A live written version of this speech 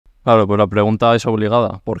Claro, pues la pregunta es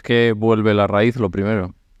obligada. ¿Por qué vuelve la raíz lo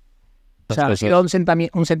primero? O sea, ha sido un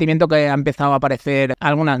sentimiento que ha empezado a aparecer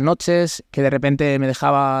algunas noches, que de repente me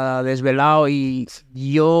dejaba desvelado y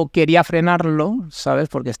yo quería frenarlo, ¿sabes?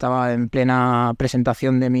 Porque estaba en plena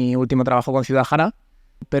presentación de mi último trabajo con Ciudad Jara,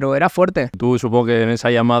 pero era fuerte. Tú supongo que en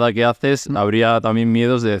esa llamada que haces habría también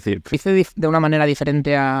miedos de decir... Hice de una manera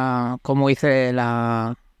diferente a cómo hice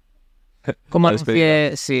cómo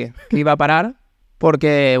anuncié, sí, que iba a parar,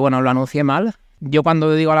 porque, bueno, lo anuncié mal. Yo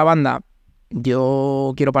cuando digo a la banda,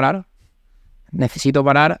 yo quiero parar, necesito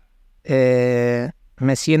parar,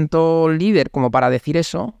 me siento líder como para decir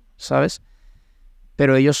eso, ¿sabes?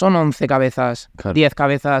 Pero ellos son 11 cabezas, claro. 10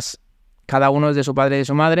 cabezas, cada uno es de su padre y de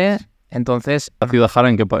su madre, entonces... ¿La Ciudad Jara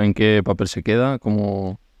en qué papel se queda?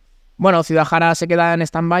 Como... Bueno, Ciudad Jara se queda en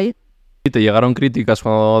stand-by. ¿Y te llegaron críticas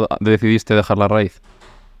cuando decidiste dejar la raíz?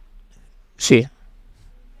 Sí.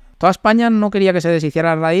 Toda España no quería que se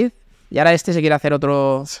deshiciera la raíz y ahora se quiere hacer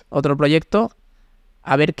otro proyecto.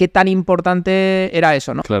 A ver qué tan importante era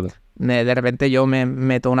eso, ¿no? Claro. De repente yo me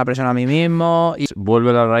meto una presión a mí mismo. Y...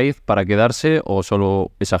 ¿Vuelve la raíz para quedarse o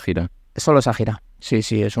solo esa gira? Solo esa gira. Sí,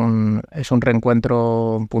 es un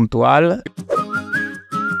reencuentro puntual.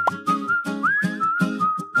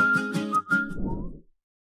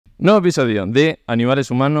 Nuevo episodio de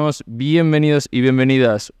Animales Humanos. Bienvenidos y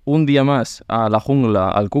bienvenidas un día más a la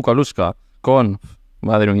jungla, al Cucalusca, con...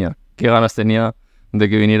 Madre mía, qué ganas tenía de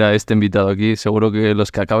que viniera este invitado aquí. Seguro que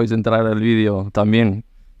los que acabáis de entrar al vídeo también.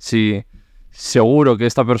 Sí, seguro que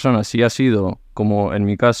esta persona sí ha sido, como en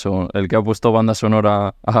mi caso, el que ha puesto banda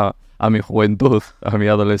sonora a mi juventud, a mi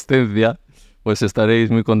adolescencia, pues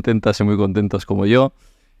estaréis muy contentas y muy contentos como yo.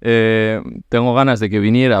 Tengo ganas de que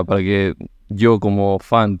viniera para que yo como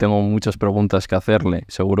fan tengo muchas preguntas que hacerle.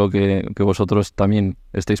 Seguro que vosotros también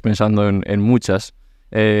estáis pensando en muchas.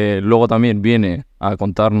 Luego también viene a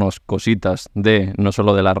contarnos cositas de no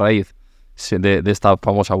solo de la raíz, de esta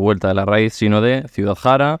famosa vuelta de la raíz, sino de Ciudad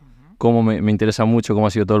Jara. Cómo me interesa mucho cómo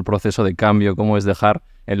ha sido todo el proceso de cambio, cómo es dejar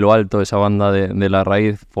en lo alto esa banda de la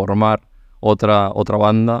raíz, formar otra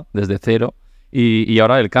banda desde cero. Y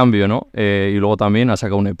ahora el cambio, ¿no? Y luego también ha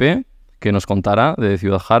sacado un EP que nos contará de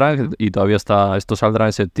Ciudad Jara y todavía esto saldrá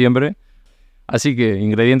en septiembre. Así que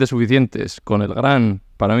ingredientes suficientes con el gran,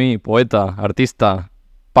 para mí, poeta, artista,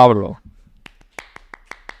 Pablo.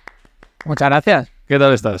 Muchas gracias. ¿Qué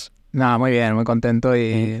tal estás? Nada, muy bien, muy contento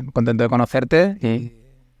y contento de conocerte. Y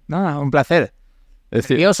nada, un placer.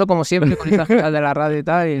 Nervioso como siempre con estas cosas de la radio y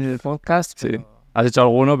tal y el podcast. Sí, has hecho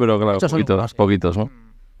alguno, pero claro, poquitos, ¿no?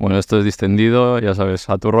 Bueno, esto es distendido, ya sabes,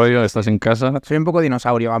 a tu rollo, estás en casa. Soy un poco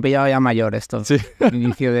dinosaurio, me ha pillado ya mayor esto, sí. El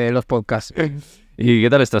inicio de los podcasts. ¿Y qué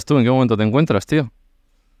tal estás tú? ¿En qué momento te encuentras, tío?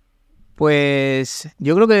 Pues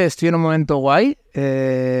yo creo que estoy en un momento guay.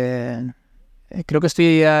 Creo que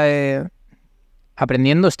estoy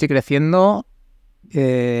aprendiendo, estoy creciendo,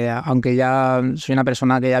 aunque ya soy una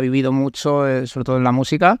persona que ya ha vivido mucho, sobre todo en la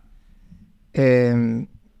música.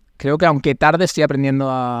 Creo que aunque tarde estoy aprendiendo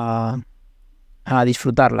a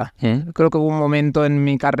disfrutarla. Creo que hubo un momento en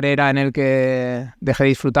mi carrera en el que dejé de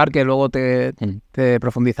disfrutar, que luego te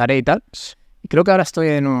profundizaré y tal. Y creo que ahora estoy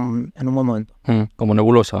en un buen momento. Como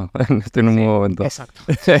nebulosa, estoy en un buen momento. Exacto.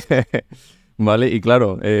 Vale, y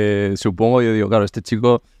claro, supongo, yo digo, claro, este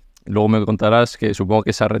chico, luego me contarás que supongo que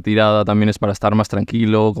esa retirada también es para estar más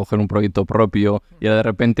tranquilo, coger un proyecto propio, y ahora de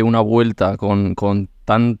repente una vuelta con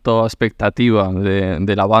tanta expectativa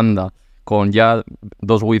de la banda, con ya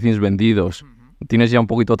 2 Withings vendidos. ¿Tienes ya un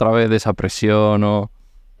poquito otra vez de esa presión o...?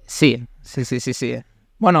 Sí.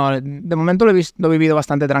 Bueno, de momento lo he vivido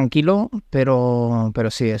bastante tranquilo, pero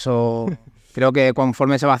sí, eso creo que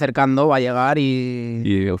conforme se va acercando va a llegar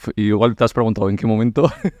y igual te has preguntado ¿en qué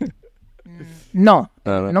momento? No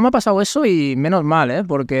me ha pasado eso y menos mal,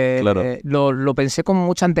 porque claro. Lo pensé con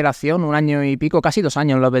mucha antelación, 1 año y pico, casi 2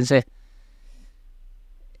 años lo pensé.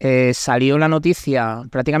 Salió la noticia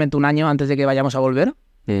prácticamente 1 año antes de que vayamos a volver,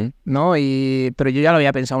 ¿no? Pero yo ya lo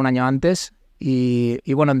había pensado 1 año antes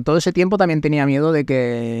y bueno, en todo ese tiempo también tenía miedo de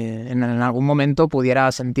que en algún momento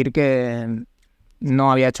pudiera sentir que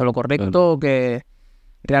no había hecho lo correcto, que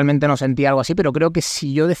realmente no sentía algo así, pero creo que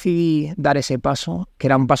si yo decidí dar ese paso, que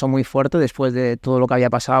era un paso muy fuerte después de todo lo que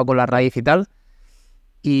había pasado con la raíz y tal,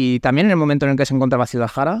 y también en el momento en el que se encontraba Ciudad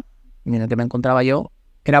Jara, en el que me encontraba yo,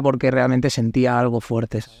 era porque realmente sentía algo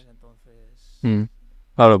fuerte.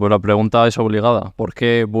 Claro, pues la pregunta es obligada. ¿Por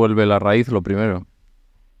qué vuelve la raíz lo primero?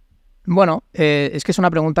 Bueno, es que es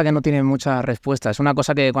una pregunta que no tiene mucha respuesta. Es una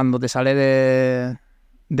cosa que cuando te sale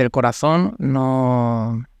del corazón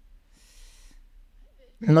no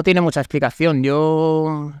tiene mucha explicación.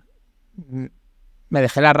 Yo me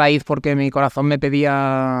dejé la raíz porque mi corazón me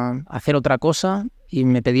pedía hacer otra cosa y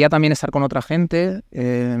me pedía también estar con otra gente,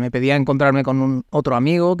 me pedía encontrarme con otro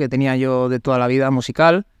amigo que tenía yo de toda la vida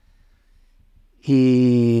musical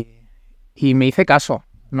y me hice caso,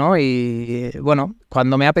 ¿no? Y bueno,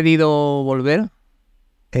 cuando me ha pedido volver,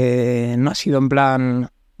 no ha sido en plan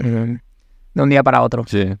de un día para otro.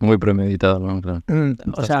 Sí, muy premeditado, ¿no? Claro.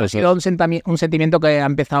 O sea, ha sido un sentimiento que ha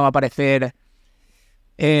empezado a aparecer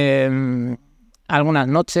algunas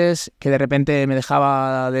noches, que de repente me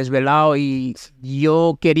dejaba desvelado y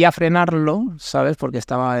yo quería frenarlo, ¿sabes? Porque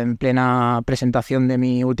estaba en plena presentación de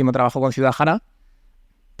mi último trabajo con Ciudad Jara,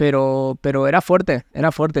 pero era fuerte,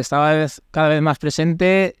 estaba cada vez más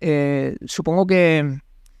presente. Supongo que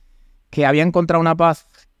había encontrado una paz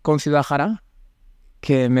con Ciudad Jara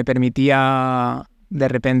que me permitía de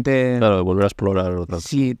repente... Claro, volver a explorar otra cosa.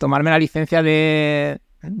 Sí, tomarme la licencia de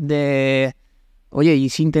oye, ¿y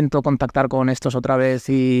si intento contactar con estos otra vez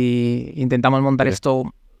y intentamos montar esto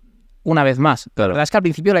una vez más? Claro. La verdad es que al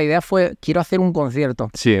principio la idea fue, quiero hacer un concierto.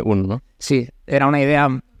 Sí, uno, ¿no? Sí, era una idea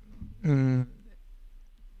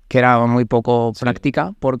que era muy poco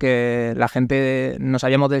práctica porque la gente nos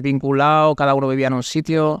habíamos desvinculado, cada uno vivía en un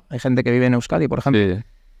sitio, hay gente que vive en Euskadi, por ejemplo. Sí.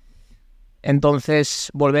 Entonces,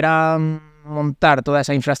 volver a montar toda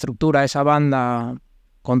esa infraestructura, esa banda,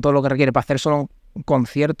 con todo lo que requiere para hacer solo un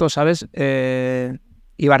concierto, ¿sabes?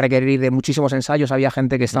 Iba a requerir de muchísimos ensayos. Había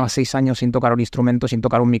gente que estaba 6 años sin tocar un instrumento, sin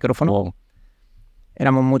tocar un micrófono. Wow.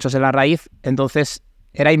 Éramos muchos en la raíz, entonces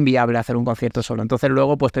era inviable hacer un concierto solo. Entonces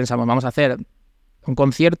luego pues pensamos, vamos a hacer un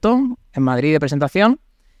concierto en Madrid de presentación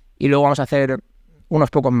y luego vamos a hacer unos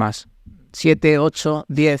pocos más. 7, 8,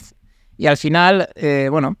 10. Y al final,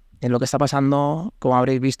 bueno, lo que está pasando, como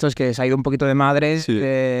habréis visto, es que se ha ido un poquito de madre. Sí.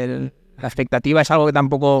 La expectativa es algo que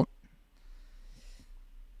tampoco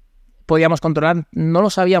podíamos controlar. No lo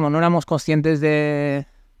sabíamos, no éramos conscientes de...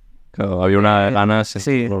 Claro, había unas ganas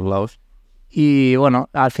sí. en todos los lados. Y bueno,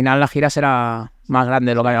 al final la gira será más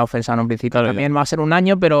grande de lo que habíamos pensado en un principio. Claro, También va a ser un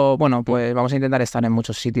año, pero bueno, pues vamos a intentar estar en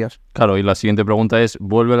muchos sitios. Claro, y la siguiente pregunta es,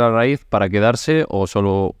 ¿vuelve la raíz para quedarse o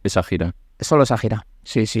solo esa gira? Solo esa gira.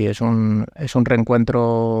 Sí, es un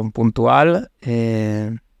reencuentro puntual.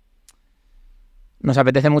 Nos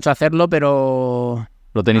apetece mucho hacerlo, pero...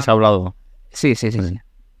 ¿Lo tenéis hablado? Sí.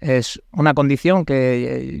 Es una condición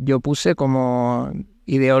que yo puse como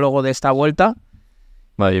ideólogo de esta vuelta.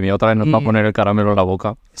 Madre mía, otra vez nos va a poner el caramelo en la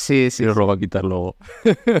boca. Sí. Y os lo va a quitar luego.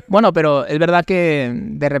 Bueno, pero es verdad que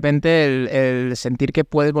de repente el sentir que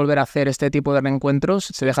puedes volver a hacer este tipo de reencuentros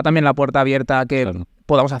se deja también la puerta abierta a que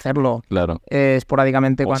podamos hacerlo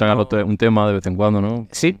esporádicamente. O sacar un tema de vez en cuando, ¿no?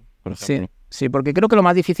 Sí, por ejemplo. Sí, porque creo que lo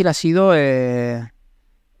más difícil ha sido el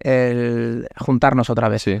juntarnos otra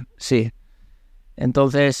vez. Sí.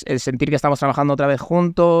 Entonces, el sentir que estamos trabajando otra vez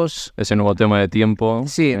juntos. Ese nuevo tema de tiempo.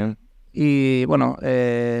 Sí. Y bueno,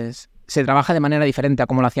 se trabaja de manera diferente a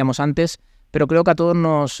como lo hacíamos antes, pero creo que a todos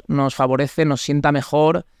nos favorece, nos sienta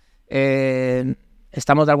mejor,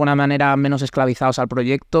 estamos de alguna manera menos esclavizados al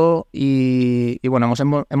proyecto y bueno,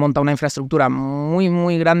 hemos montado una infraestructura muy,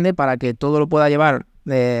 muy grande para que todo lo pueda llevar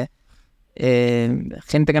gente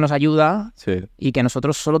que nos ayuda y que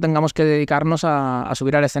nosotros solo tengamos que dedicarnos a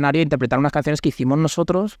subir al escenario e interpretar unas canciones que hicimos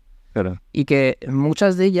nosotros y que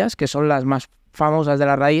muchas de ellas, que son las más famosas de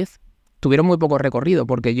la raíz, tuvieron muy poco recorrido,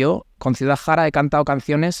 porque yo con Ciudad Jara he cantado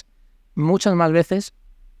canciones muchas más veces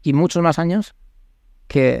y muchos más años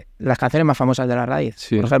que las canciones más famosas de la raíz.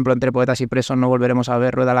 Sí. Por ejemplo, Entre poetas y presos, No volveremos a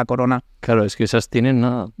ver, Rueda la corona. Claro, es que esas tienen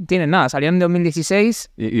nada. Salieron en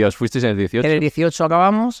 2016. ¿Y os fuisteis en el 18? En el 18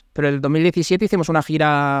 acabamos, pero en el 2017 hicimos una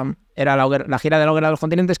gira, era la gira de la Hoguera de los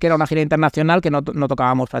Continentes, que era una gira internacional que no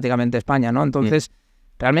tocábamos prácticamente España, ¿no? Entonces,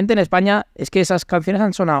 realmente en España es que esas canciones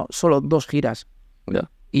han sonado solo 2 giras.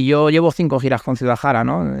 Ya. Y yo llevo 5 giras con Ciudad Jara,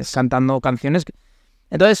 ¿no? Cantando canciones.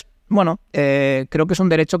 Entonces, bueno, creo que es un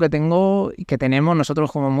derecho que tengo y que tenemos nosotros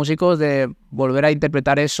como músicos de volver a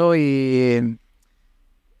interpretar eso y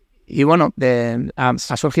bueno, ha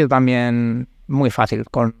surgido también muy fácil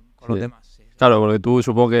con los demás. Sí. Claro, porque tú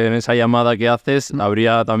supongo que en esa llamada que haces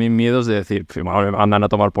habría también miedos de decir, me mandan a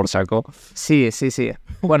tomar por saco. Sí.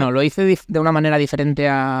 Bueno, lo hice de una manera diferente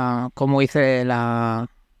a cómo hice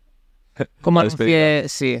 ¿Cómo anuncié?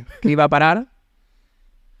 Sí, que iba a parar.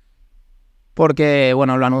 Porque,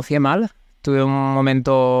 bueno, lo anuncié mal. Tuve un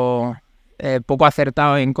momento poco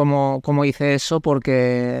acertado en cómo hice eso,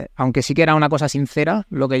 porque aunque sí que era una cosa sincera,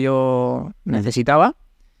 lo que yo necesitaba,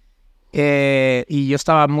 y yo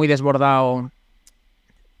estaba muy desbordado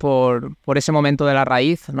por ese momento de la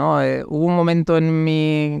raíz, ¿no? Hubo un momento en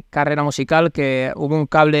mi carrera musical que hubo un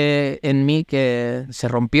cable en mí que se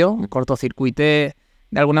rompió, cortocircuité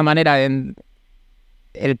de alguna manera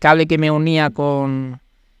el cable que me unía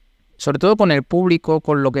sobre todo con el público,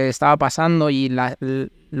 con lo que estaba pasando y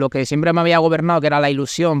lo que siempre me había gobernado, que era la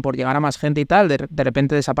ilusión por llegar a más gente y tal, de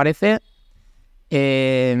repente desaparece.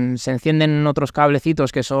 Se encienden otros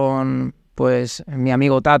cablecitos que son, pues, mi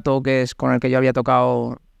amigo Tato, que es con el que yo había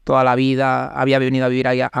tocado toda la vida, había venido a vivir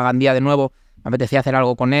a Gandía de nuevo, me apetecía hacer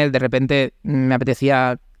algo con él, de repente me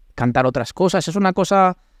apetecía cantar otras cosas. Es una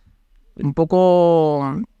cosa un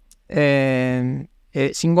poco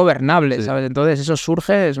ingobernable, ¿sabes? Entonces eso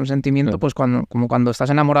surge, es un sentimiento, pues como cuando estás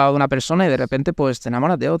enamorado de una persona y de repente pues te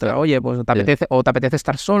enamoras de otra. Oye, pues te apetece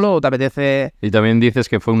estar solo o te apetece... Y también dices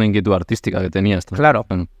que fue una inquietud artística que tenías. Claro.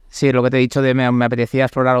 Sí, lo que te he dicho de me apetecía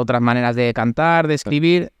explorar otras maneras de cantar, de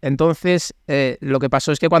escribir. Entonces, lo que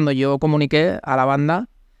pasó es que cuando yo comuniqué a la banda,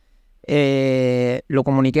 lo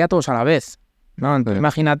comuniqué a todos a la vez, ¿no? Entonces,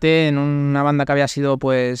 imagínate, en una banda que había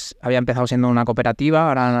empezado siendo una cooperativa,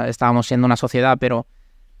 ahora estábamos siendo una sociedad, pero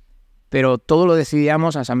todo lo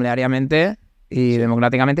decidíamos asambleariamente y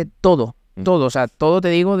democráticamente, todo, o sea, todo te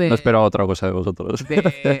digo de... No esperaba otra cosa de vosotros.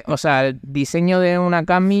 O sea, el diseño de una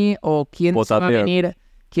cami o quién se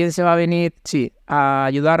va a venir, sí, a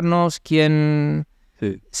ayudarnos, quién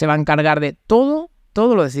se va a encargar de todo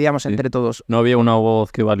lo decidíamos entre todos. No había una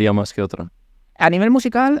voz que valía más que otra. A nivel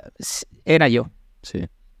musical era yo. Sí.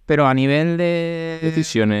 Pero a nivel de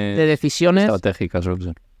decisiones estratégicas.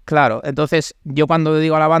 Claro, entonces yo cuando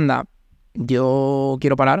digo a la banda, yo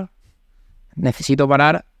quiero parar, necesito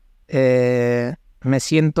parar, me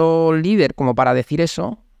siento líder como para decir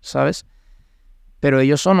eso, ¿sabes? Pero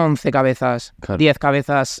ellos son 11 cabezas, claro. 10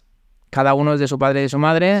 cabezas, cada uno es de su padre y de su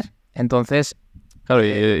madre, entonces... Claro, y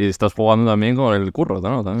estás jugando también con el curro,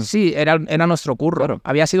 ¿no? También. Sí, era nuestro curro. Claro.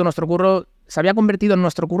 Había sido nuestro curro, se había convertido en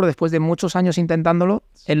nuestro curro después de muchos años intentándolo,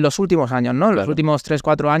 en los últimos años, ¿no? En los últimos 3,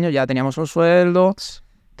 4 años ya teníamos un sueldo,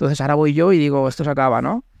 entonces ahora voy yo y digo, esto se acaba,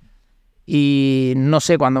 ¿no? Y no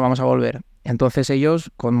sé cuándo vamos a volver. Entonces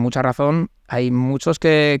ellos, con mucha razón, hay muchos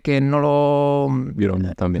que no lo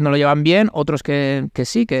llevan bien, otros que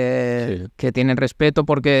sí, que tienen respeto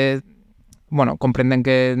porque, bueno, comprenden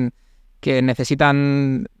que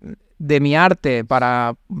necesitan de mi arte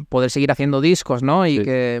para poder seguir haciendo discos, ¿no? Y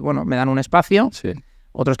que, bueno, me dan un espacio. Sí.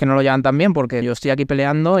 Otros que no lo llevan tan bien porque yo estoy aquí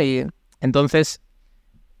peleando y entonces,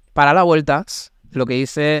 para la vuelta, lo que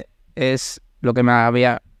hice es lo que me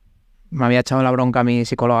había echado la bronca a mi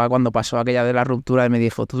psicóloga cuando pasó aquella de la ruptura y me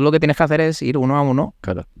dijo, tú lo que tienes que hacer es ir uno a uno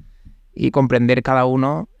y comprender cada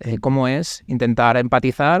uno cómo es, intentar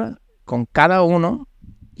empatizar con cada uno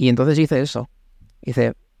y entonces hice eso.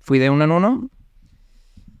 Fui de uno en uno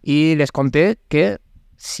y les conté que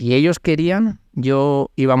si ellos querían, yo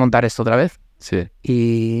iba a montar esto otra vez. Sí.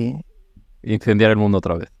 Y incendiar el mundo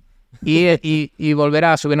otra vez. Y volver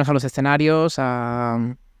a subirnos a los escenarios,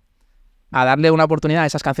 a darle una oportunidad a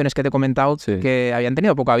esas canciones que te he comentado que habían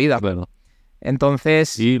tenido poca vida. Claro.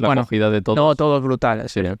 Entonces, y la acogida de todos. No, todo es brutal.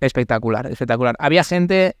 Sí. Espectacular. Había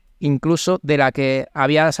gente incluso de la que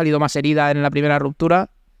había salido más herida en la primera ruptura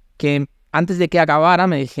que antes de que acabara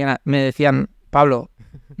me decían, Pablo,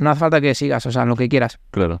 no hace falta que sigas, o sea, lo que quieras.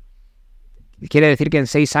 Claro. Quiere decir que en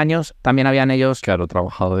 6 años también habían ellos... Claro,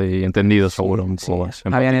 trabajado y entendido seguro un poco más.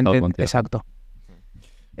 Habían entendido, exacto.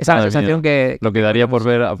 Esa es la sensación que... Lo que daría por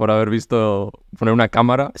haber visto poner una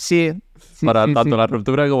cámara para tanto la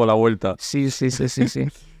ruptura como la vuelta. Sí.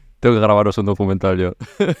 Tengo que grabaros un documental yo.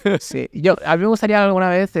 Sí, a mí me gustaría alguna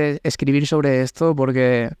vez escribir sobre esto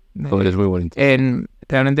porque... Es muy bonito.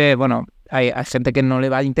 Realmente, bueno, hay gente que no le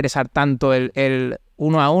va a interesar tanto el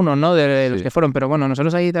uno a uno, ¿no? De los que fueron, pero bueno,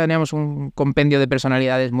 nosotros ahí teníamos un compendio de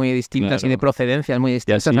personalidades muy distintas y de procedencias muy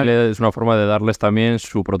distintas. Y así es una forma de darles también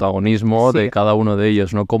su protagonismo de cada uno de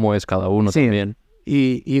ellos, ¿no? Cómo es cada uno también.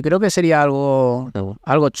 Y creo que sería algo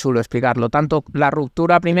chulo explicarlo, tanto la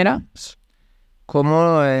ruptura primera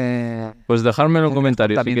como... Pues dejadme en los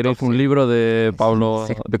comentarios si queréis un libro de Pablo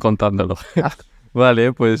de contándolo.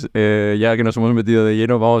 Vale, pues ya que nos hemos metido de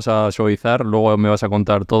lleno, vamos a suavizar. Luego me vas a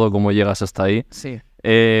contar todo cómo llegas hasta ahí. Sí.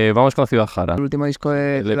 Vamos con Ciudad Jara. El último disco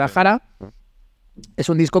de Ciudad Jara es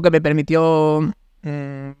un disco que me permitió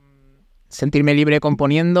sentirme libre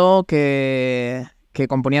componiendo, que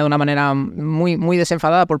componía de una manera muy, muy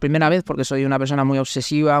desenfadada por primera vez, porque soy una persona muy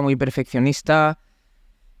obsesiva, muy perfeccionista.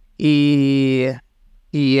 Y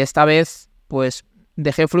esta vez, pues...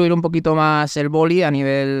 dejé fluir un poquito más el boli a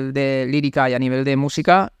nivel de lírica y a nivel de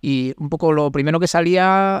música y un poco lo primero que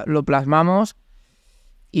salía lo plasmamos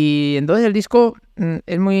y entonces el disco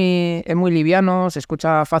es muy liviano, se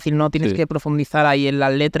escucha fácil, no tienes que profundizar ahí en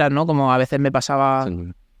las letras, ¿no? Como a veces me pasaba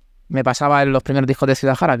en los primeros discos de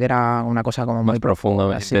Ciudad Jara, que era una cosa como más muy profunda,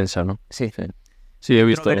 más intensa, ¿no? Sí. Sí, he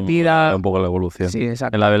visto introvertida. un poco la evolución. Sí,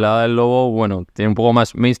 exacto. En la velada del lobo, bueno, tiene un poco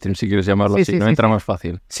más mainstream, si quieres llamarlo así, ¿no? Entra más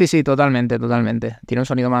fácil. Sí, totalmente. Tiene un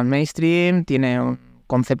sonido más mainstream, tiene un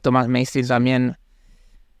concepto más mainstream también.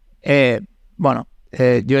 Yo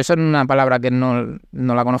eso es una palabra que no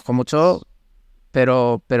la conozco mucho,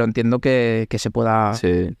 pero entiendo que se pueda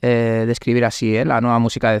describir así, la nueva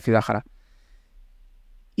música de Ciudad Jara.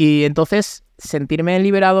 Y entonces, sentirme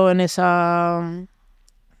liberado en esa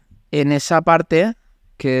parte,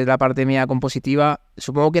 que es la parte mía compositiva,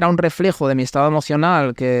 supongo que era un reflejo de mi estado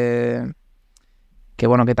emocional, que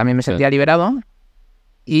también me sentía liberado,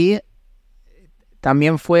 y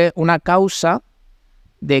también fue una causa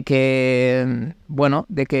de que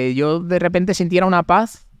yo de repente sintiera una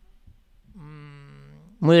paz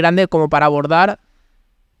muy grande como para abordar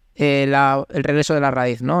el regreso de la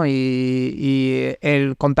raíz, ¿no? Y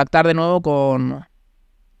el contactar de nuevo con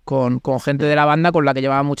gente de la banda con la que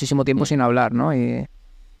llevaba muchísimo tiempo sin hablar, ¿no?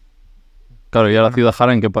 Claro, ¿y ahora Ciudad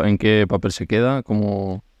Jara en qué papel se queda?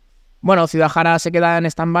 Como... Bueno, Ciudad Jara se queda en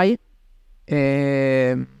stand-by.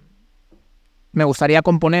 Me gustaría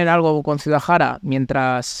componer algo con Ciudad Jara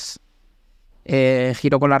mientras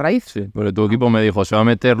giro con la raíz. Sí, porque tu equipo me dijo, se va a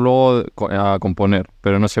meter luego a componer,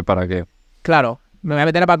 pero no sé para qué. Claro, me voy a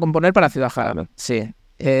meter a componer para Ciudad Jara. Vale. Sí.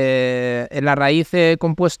 En la raíz he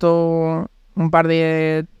compuesto un par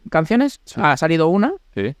de canciones. Sí. Ha salido una,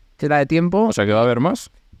 que es la de Tiempo. O sea que va a haber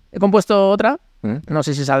más. He compuesto otra, no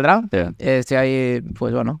sé si saldrá. Yeah. Estoy ahí,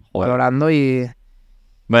 pues bueno, valorando y...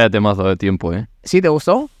 Vaya temazo de Tiempo, ¿eh? ¿Sí? ¿Te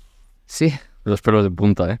gustó? Sí. Los pelos de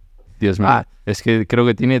punta, ¿eh? Dios mío. Es que creo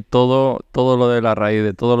que tiene todo lo de la raíz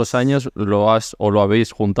de todos los años, lo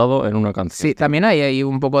habéis juntado en una canción. Sí, también hay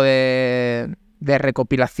un poco de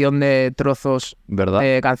recopilación de trozos, ¿verdad?,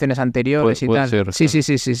 de canciones anteriores y tal. Ser,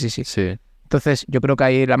 sí. Entonces, yo creo que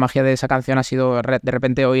ahí la magia de esa canción ha sido de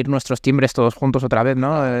repente oír nuestros timbres todos juntos otra vez,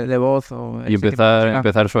 ¿no? De voz. Y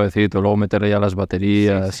empezar suavecito, luego meterle ya las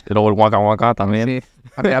baterías, sí. Y luego el guaca guaca también.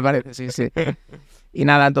 Sí, aparece, sí. Y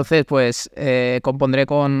nada, entonces, pues, compondré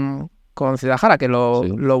con Ciudad Jara, que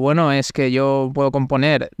lo bueno es que yo puedo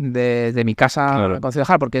componer desde mi casa con Ciudad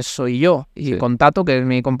Jara, porque soy yo, y con Tato, que es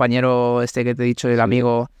mi compañero que te he dicho, el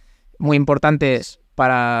amigo muy importante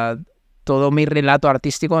para todo mi relato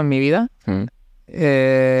artístico en mi vida,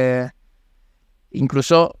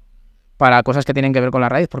 incluso para cosas que tienen que ver con la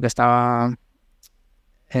raíz, porque estaba...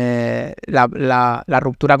 la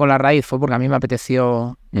ruptura con la raíz fue porque a mí me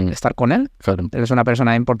apeteció estar con él. Claro. Él es una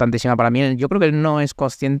persona importantísima para mí. Yo creo que él no es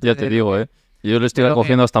consciente. Ya te digo, yo le estoy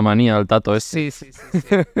cogiendo hasta manía al Tato Sí.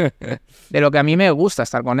 De lo que a mí me gusta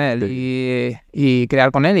estar con él y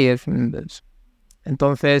crear con él.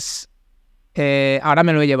 Entonces, ahora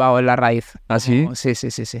me lo he llevado en la raíz. ¿Ah, sí?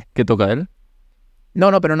 Sí. ¿Qué toca él?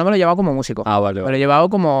 No, pero no me lo he llevado como músico. Vale. Me lo he llevado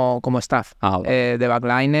como staff. Vale. De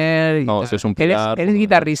backliner. Es un pilar, él es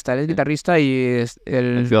guitarrista, y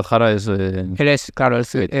el Ciudad Jara es... Él es, claro, el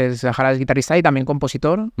Ciudad Jara es guitarrista y también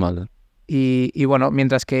compositor. Vale. Y bueno,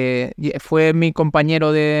 mientras que fue mi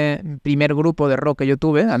compañero de primer grupo de rock que yo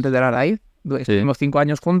tuve antes de la raíz. Estuvimos 5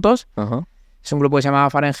 años juntos. Ajá. Es un grupo que se llamaba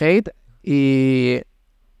Fahrenheit. Y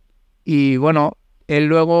bueno, él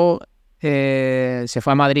luego... se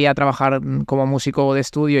fue a Madrid a trabajar como músico de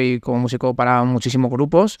estudio y como músico para muchísimos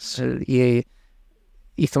grupos, y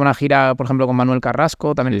hizo una gira, por ejemplo, con Manuel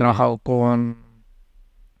Carrasco. También he trabajado con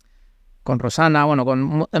Rosana,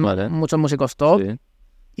 con muchos músicos top.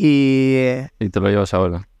 Y te lo llevas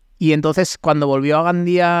ahora. Y entonces, cuando volvió a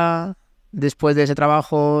Gandía después de ese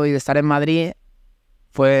trabajo y de estar en Madrid,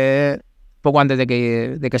 fue poco antes de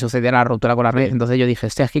que sucediera la ruptura con la raíz. Entonces yo dije,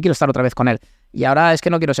 es que quiero estar otra vez con él. Y ahora es que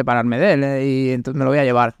no quiero separarme de él, y entonces me lo voy a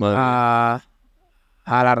llevar a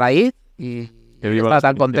la raíz, y está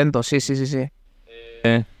tan contento. Sí.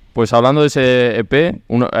 Pues hablando de ese EP,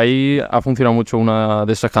 ahí ha funcionado mucho una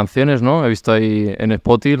de esas canciones, ¿no? He visto ahí en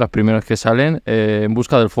Spotify las primeras que salen, En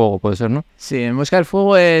busca del fuego, puede ser, ¿no? Sí, En busca del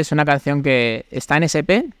fuego es una canción que está en ese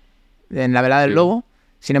EP, en la velada del lobo.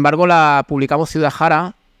 Sin embargo, la publicamos Ciudad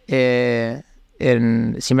Jara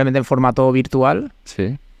simplemente en formato virtual.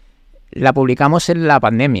 Sí. La publicamos en la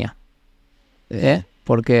pandemia,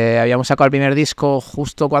 porque habíamos sacado el primer disco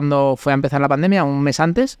justo cuando fue a empezar la pandemia, un mes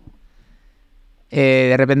antes.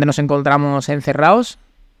 De repente nos encontramos encerrados,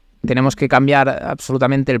 tenemos que cambiar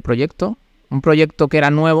absolutamente el proyecto. Un proyecto que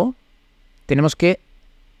era nuevo, tenemos que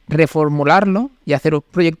reformularlo y hacer un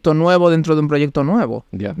proyecto nuevo dentro de un proyecto nuevo,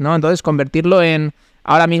 ¿no? Entonces convertirlo en,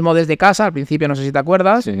 ahora mismo desde casa, al principio no sé si te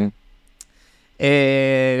acuerdas,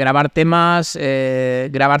 grabar temas,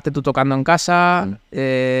 grabarte tú tocando en casa,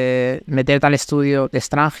 meterte al estudio de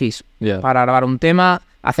Strangis para grabar un tema,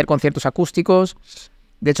 hacer conciertos acústicos.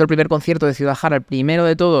 De hecho, el primer concierto de Ciudad Jara, el primero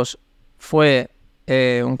de todos, fue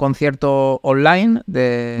un concierto online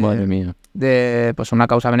Madre mía. de pues, una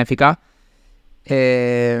causa benéfica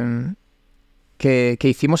que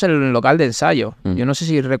hicimos en el local de ensayo. Yo no sé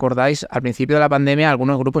si recordáis, al principio de la pandemia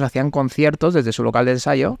algunos grupos hacían conciertos desde su local de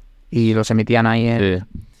ensayo y los emitían ahí en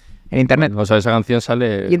internet. O sea, esa canción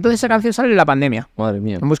sale... Y entonces esa canción sale en la pandemia. Madre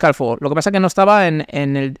mía. En Busca del Fuego. Lo que pasa es que no estaba en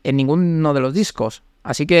ninguno de los discos.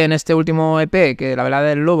 Así que en este último EP, que la velada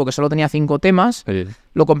del lobo, que solo tenía 5 temas,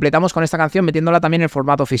 lo completamos con esta canción metiéndola también en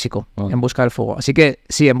formato físico, En Busca del Fuego. Así que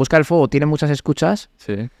sí, En Busca del Fuego tiene muchas escuchas,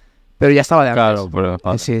 pero ya estaba de antes. Claro, pero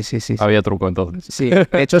sí. Había truco entonces. Sí, de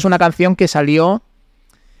hecho es una canción que salió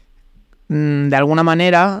de alguna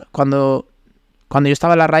manera cuando yo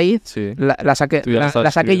estaba en la Raíz, la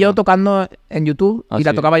saqué yo tocando en YouTube y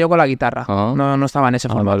la tocaba yo con la guitarra. No estaba en ese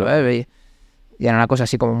formato, vale. Y era una cosa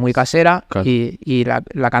así como muy casera, claro. y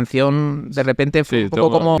la canción de repente fue un poco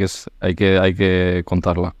como... Hay que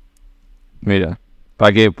contarla. Mira,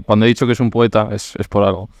 para que cuando he dicho que es un poeta es por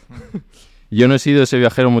algo. Yo no he sido ese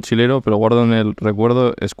viajero mochilero, pero guardo en el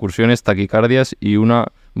recuerdo excursiones, taquicardias y una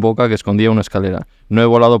boca que escondía una escalera. No he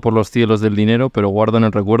volado por los cielos del dinero, pero guardo en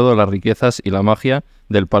el recuerdo las riquezas y la magia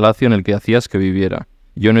del palacio en el que hacías que viviera.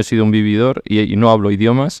 Yo no he sido un vividor y no hablo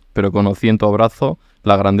idiomas, pero conocí en tu abrazo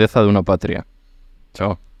la grandeza de una patria.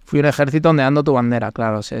 Chao. Fui un ejército ondeando tu bandera,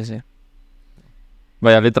 claro, sí.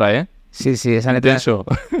 Vaya letra, ¿eh? Sí, esa letra... Intenso.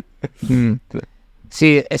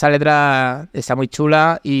 Sí, esa letra está muy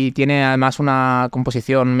chula y tiene además una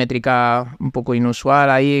composición métrica un poco inusual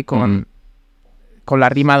ahí con la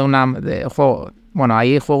rima de una... juego. Bueno,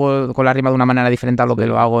 ahí juego con la rima de una manera diferente a lo que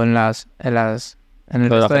lo hago en el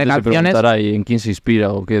resto de canciones. ¿Y en quién se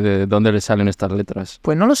inspira o de dónde le salen estas letras?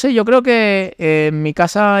 Pues no lo sé, yo creo que en mi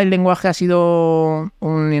casa el lenguaje ha sido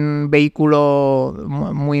un vehículo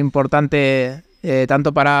muy importante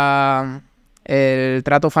tanto para el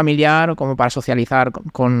trato familiar como para socializar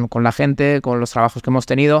con la gente, con los trabajos que hemos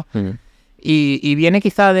tenido. Y viene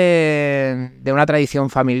quizá de una tradición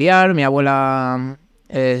familiar. Mi abuela...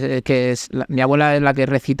 mi abuela es la que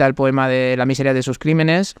recita el poema de La miseria de sus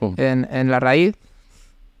crímenes en La Raíz.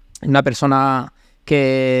 Una persona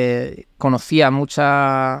que conocía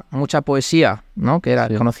mucha poesía, ¿no?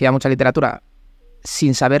 Conocía mucha literatura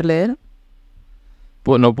sin saber leer.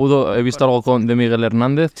 Pues no pudo. He visto algo de Miguel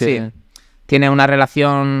Hernández. Sí. Tiene una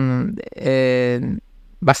relación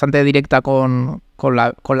bastante directa con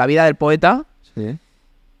la vida del poeta. Sí.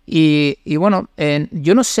 Y bueno,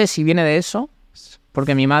 yo no sé si viene de eso,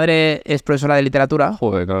 porque mi madre es profesora de literatura.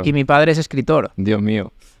 Joder, claro. Y mi padre es escritor. Dios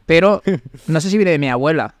mío. Pero no sé si viene de mi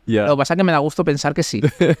abuela. Yeah. Lo que pasa es que me da gusto pensar que sí.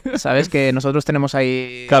 ¿Sabes? Que nosotros tenemos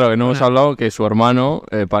ahí... Claro, que no hemos hablado que su hermano,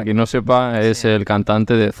 para quien no sepa, es el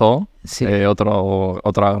cantante de Zoo,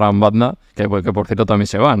 otra gran banda, que por cierto también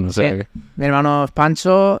se van. O sea, Mi hermano es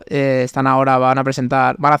Pancho, van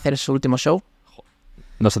a hacer su último show.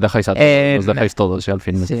 Nos dejáis a todos, nos dejáis todos, al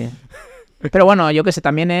final. Sí. Pero bueno, yo qué sé,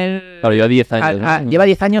 también él... Claro, lleva 10 años. ¿No? Lleva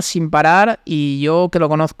 10 años sin parar y yo que lo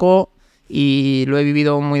conozco y lo he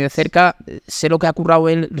vivido muy de cerca, sé lo que ha currado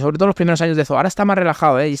él, sobre todo los primeros años de Zoo. Ahora está más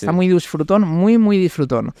relajado, y está muy disfrutón, muy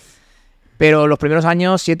disfrutón. Pero los primeros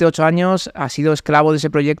años, 7, 8 años, ha sido esclavo de ese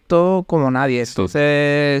proyecto como nadie.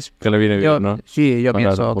 Entonces... Que le viene bien, ¿no? Sí, yo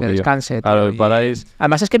pienso que descanse. Claro, paráis...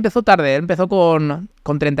 Además es que empezó tarde, él empezó con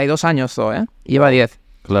 32 años Zoo, ¿eh? Y lleva 10.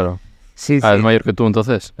 Claro. Sí. ¿Es mayor que tú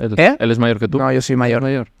entonces? ¿Él es mayor que tú? No, yo soy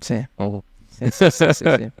mayor. Sí. Oh. Sí.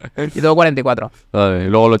 Y tengo 44. Vale, y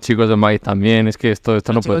luego los chicos de Maíz también, es que esto no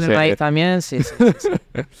puede ser. Los chicos de Maíz también, sí.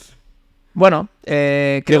 Bueno,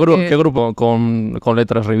 ¿Qué grupo con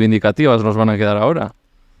letras reivindicativas nos van a quedar ahora?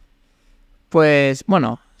 Pues,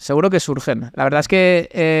 bueno, seguro que surgen. La verdad es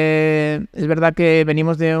que es verdad que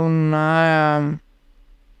venimos de un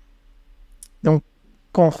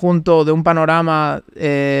conjunto, de un panorama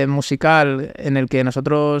musical en el que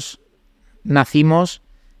nosotros nacimos.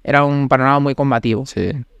 Era un panorama muy combativo.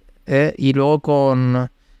 Sí. Y luego con la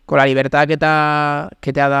libertad que te ha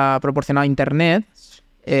proporcionado Internet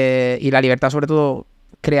y la libertad sobre todo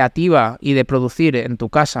creativa y de producir en tu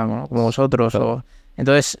casa, ¿no? Como vosotros. Claro.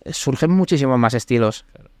 Entonces surgen muchísimos más estilos.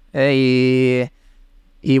 Claro.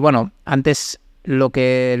 Y bueno, antes lo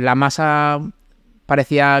que la masa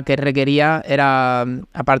parecía que requería era,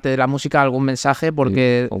 aparte de la música, algún mensaje,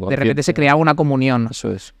 porque de repente se creaba una comunión.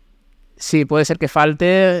 Eso es. Sí, puede ser que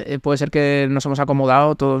falte, puede ser que nos hemos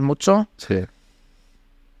acomodado todos mucho. Sí.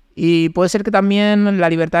 Y puede ser que también la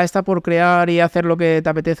libertad está por crear y hacer lo que te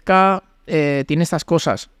apetezca, tiene estas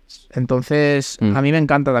cosas. Entonces, a mí me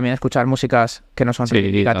encanta también escuchar músicas que no son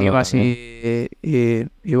reivindicativas y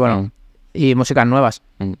bueno, y músicas nuevas.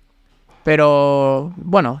 Pero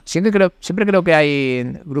bueno, siempre creo que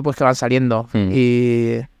hay grupos que van saliendo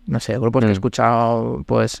y no sé, grupos que he escuchado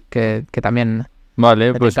pues que también.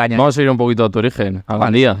 Vale, pues vamos a ir un poquito a tu origen, a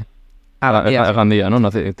Gandía. A Gandía,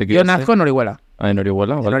 ¿no? Yo nazco en Orihuela. En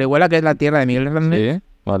Orihuela, vale. En Orihuela, que es la tierra de Miguel Hernández. Sí,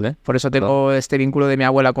 vale. Por eso tengo este vínculo de mi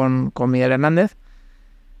abuela con Miguel Hernández.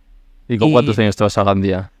 ¿Y con cuántos años te vas a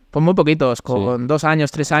Gandía? Pues muy poquitos, con 2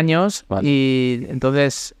 años, 3 años. Vale. Y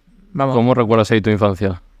entonces, vamos. ¿Cómo recuerdas ahí tu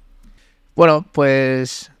infancia? Bueno,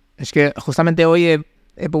 pues es que justamente hoy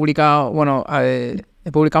he publicado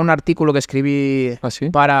un artículo que escribí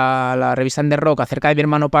para la revista Ender Rock acerca de mi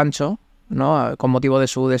hermano Pancho, ¿no? Con motivo de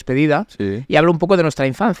su despedida. Sí. Y hablo un poco de nuestra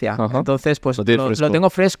infancia. Ajá. Entonces, pues lo tengo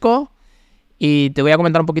fresco y te voy a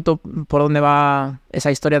comentar un poquito por dónde va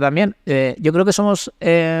esa historia también. Yo creo que somos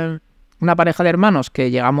una pareja de hermanos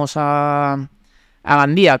que llegamos a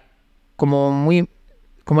Gandía como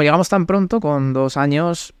llegamos tan pronto, con 2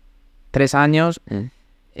 años, 3 años,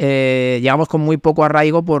 llegamos con muy poco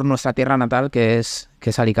arraigo por nuestra tierra natal, que es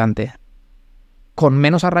Alicante. Con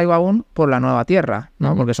menos arraigo aún por la nueva tierra,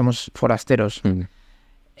 ¿no? Porque somos forasteros.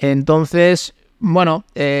 Entonces, bueno,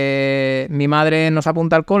 mi madre nos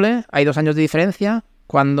apunta al cole, hay 2 años de diferencia.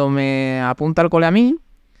 Cuando me apunta al cole a mí,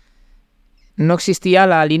 no existía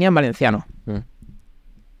la línea en valenciano.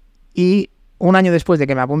 Y 1 año después de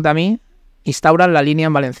que me apunta a mí, instauran la línea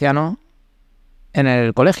en valenciano en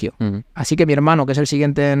el colegio. Así que mi hermano, que es el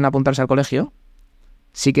siguiente en apuntarse al colegio,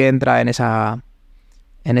 sí que entra en esa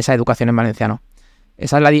educación en valenciano.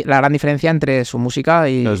 Esa es la gran diferencia entre su música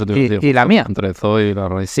y la mía. Entre Zoe y la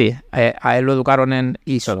Raíz. Sí, a él lo educaron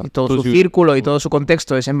y todo su círculo y todo su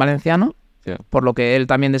contexto es en valenciano, por lo que él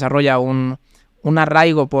también desarrolla un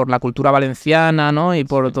arraigo por la cultura valenciana, ¿no? Y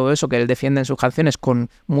por todo eso que él defiende en sus canciones con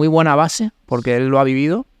muy buena base, porque él lo ha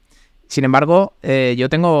vivido. Sin embargo, yo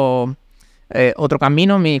tengo otro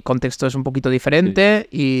camino, mi contexto es un poquito diferente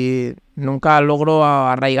y nunca logro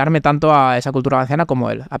arraigarme tanto a esa cultura valenciana como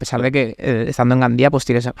él, a pesar de que estando en Gandía pues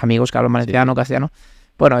tienes amigos que hablan valenciano, castellano.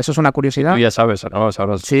 Bueno, eso es una curiosidad. Tú ya sabes, ¿no?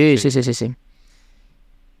 Sí.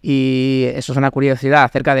 Y eso es una curiosidad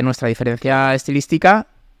acerca de nuestra diferencia estilística.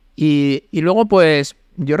 Y luego, pues,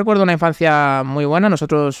 yo recuerdo una infancia muy buena.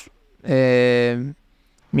 Nosotros,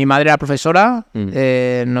 mi madre era profesora,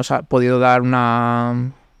 nos ha podido dar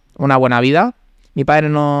una buena vida. Mi padre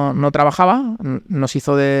no trabajaba,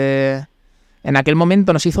 en aquel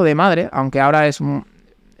momento nos hizo de madre, aunque ahora es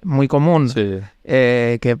muy común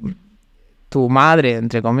que tu madre,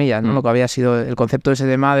 entre comillas, ¿no? Lo que había sido el concepto ese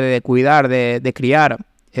de madre, de cuidar, de criar,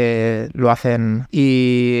 lo hacen.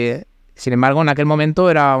 Y sin embargo, en aquel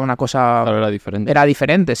momento era una cosa... Claro, era diferente. Era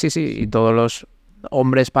diferente, sí. Y todos los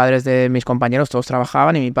hombres padres de mis compañeros, todos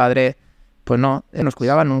trabajaban y mi padre, pues no, nos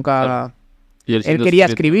cuidaba nunca... Claro. Él quería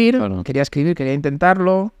escribir, claro. quería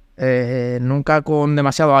intentarlo, nunca con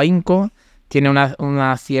demasiado ahínco. Tiene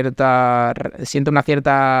siente una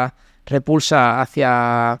cierta repulsa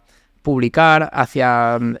hacia publicar,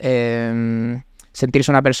 hacia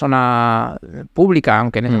sentirse una persona pública,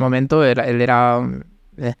 aunque en ese momento él era...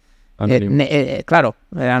 claro,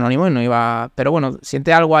 era anónimo y no iba... Pero bueno,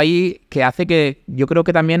 siente algo ahí que hace que yo creo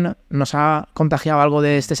que también nos ha contagiado algo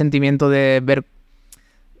de este sentimiento de ver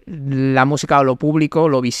la música o lo público,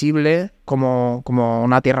 lo visible, como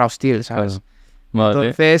una tierra hostil, ¿sabes? Vale.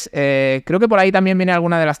 Entonces, creo que por ahí también viene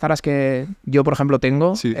alguna de las taras que yo, por ejemplo,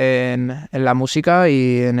 tengo en la música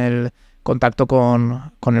y en el contacto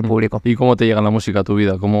con el público. ¿Y cómo te llega la música a tu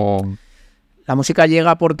vida? La música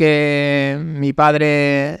llega porque mi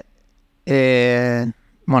padre...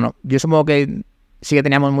 bueno, yo supongo que sí que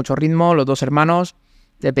teníamos mucho ritmo, los 2 hermanos,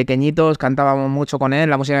 de pequeñitos cantábamos mucho con él,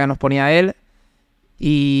 la música que nos ponía él.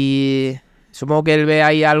 Y supongo que él ve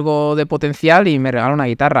ahí algo de potencial y me regala una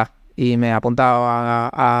guitarra. Y me apunta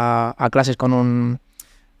a clases con un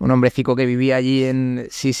hombrecico que vivía allí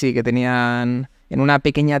que tenían en una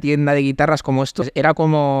pequeña tienda de guitarras como esto. Era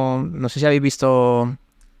como, no sé si habéis visto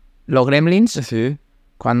los Gremlins. Sí.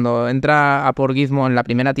 Cuando entra a por Gizmo en la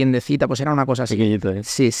primera tiendecita, pues era una cosa así. Pequeñito, ¿eh?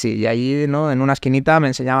 Sí, y allí, ¿no? En una esquinita me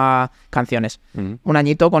enseñaba canciones. Un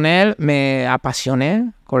añito con él, me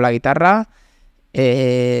apasioné con la guitarra.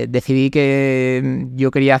 Decidí que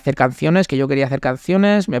yo quería hacer canciones,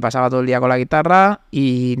 me pasaba todo el día con la guitarra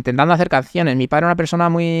e intentando hacer canciones. Mi padre era una persona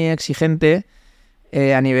muy exigente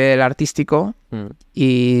a nivel artístico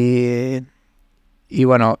y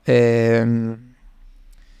bueno,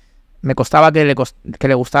 me costaba que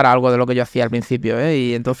le gustara algo de lo que yo hacía al principio,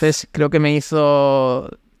 y entonces creo que me hizo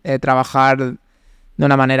trabajar de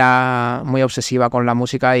una manera muy obsesiva con la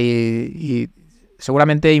música y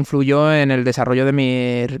seguramente influyó en el desarrollo de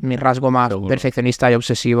mi rasgo más perfeccionista y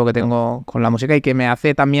obsesivo que tengo con la música y que me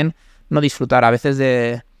hace también no disfrutar a veces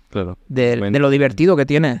de lo divertido que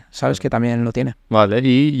tiene, ¿sabes? Que también lo tiene. Vale,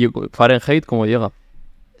 ¿y Fahrenheit cómo llega?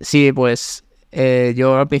 Sí, pues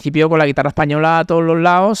yo al principio con la guitarra española a todos los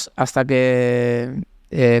lados, hasta que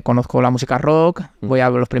conozco la música rock, voy a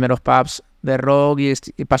los primeros pubs de rock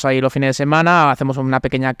y paso ahí los fines de semana, hacemos una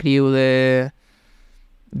pequeña crew de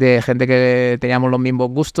gente que teníamos los mismos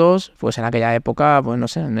gustos, pues en aquella época, pues no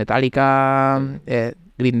sé, Metallica,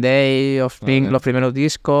 Green Day, Offspring, los primeros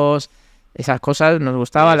discos, esas cosas nos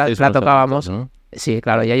gustaban, la tocábamos. ¿No? Sí,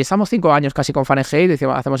 claro, y ahí estamos 5 años casi con Fahrenheit,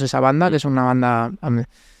 hacemos esa banda, que es una banda...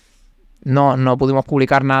 No pudimos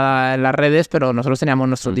publicar nada en las redes, pero nosotros teníamos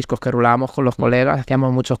nuestros discos que rulábamos con los colegas,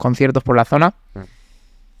 hacíamos muchos conciertos por la zona.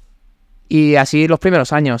 Y así los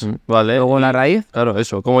primeros años. Vale. Luego la Raíz. Claro,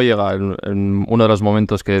 eso. ¿Cómo llega en uno de los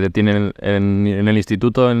momentos que tienen en el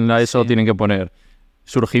instituto, en la ESO, tienen que poner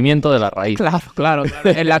surgimiento de la Raíz? Claro.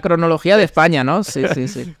 En la cronología de España, ¿no? Sí.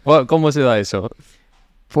 ¿Cómo se da eso?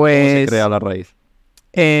 Pues... ¿Cómo se crea la Raíz?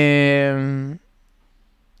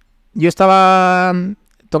 Yo estaba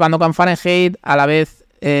tocando con Fahrenheit, a la vez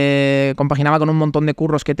compaginaba con un montón de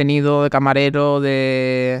curros que he tenido de camarero,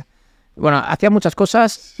 Bueno, hacía muchas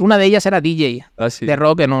cosas. Una de ellas era DJ de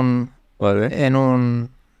rock en un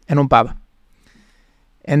pub.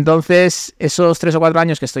 Entonces, esos 3 o 4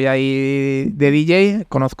 años que estoy ahí de DJ,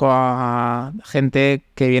 conozco a gente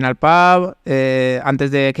que viene al pub. Antes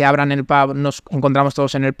de que abran el pub, nos encontramos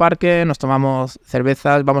todos en el parque, nos tomamos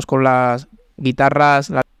cervezas, vamos con las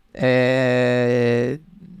guitarras.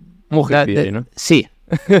 Muy hippie, ¿no? Sí.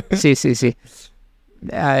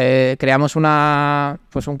 Creamos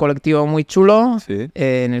un colectivo muy chulo,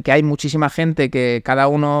 en el que hay muchísima gente que cada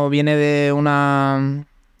uno viene de una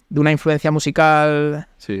influencia musical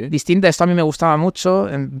distinta. Esto a mí me gustaba mucho.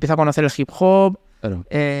 Empiezo a conocer el hip hop. Claro,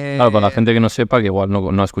 para la gente que no sepa, que igual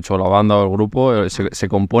no ha escuchado la banda o el grupo, se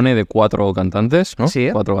compone de 4 cantantes, ¿no? Sí.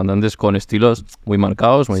 4 cantantes con estilos muy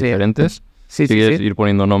marcados, muy diferentes. Si quieres ir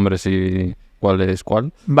poniendo nombres y cuál es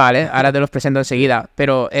cuál. Vale, ahora te los presento enseguida.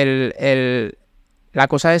 Pero la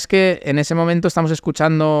cosa es que en ese momento estamos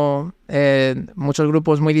escuchando muchos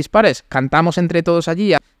grupos muy dispares. Cantamos entre todos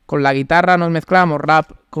allí, con la guitarra nos mezclamos,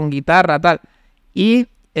 rap con guitarra, tal. Y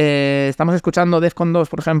estamos escuchando Defcon 2,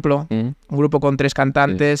 por ejemplo, un grupo con 3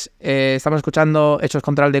 cantantes. Estamos escuchando Hechos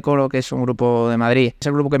contra el Decoro, que es un grupo de Madrid. Es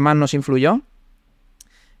el grupo que más nos influyó.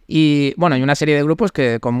 Y bueno, hay una serie de grupos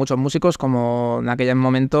que con muchos músicos, como en aquel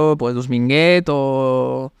momento, pues Dus Minguet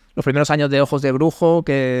o los primeros años de Ojos de Brujo,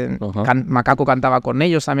 que Macaco cantaba con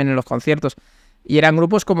ellos también en los conciertos. Y eran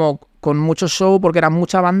grupos como con mucho show, porque era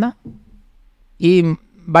mucha banda y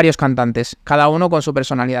varios cantantes, cada uno con su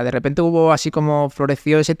personalidad. De repente hubo así como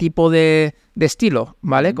floreció ese tipo de estilo,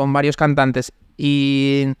 ¿vale? Con varios cantantes.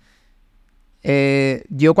 Y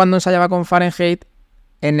yo cuando ensayaba con Fahrenheit,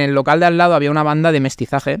 en el local de al lado había una banda de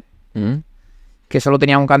mestizaje que solo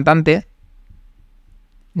tenía un cantante.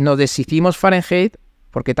 Nos deshicimos Fahrenheit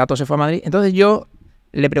porque Tato se fue a Madrid. Entonces yo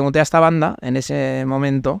le pregunté a esta banda en ese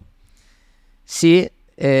momento si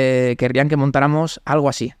querrían que montáramos algo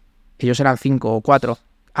así. Ellos eran 5 o 4.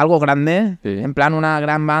 Algo grande, en plan una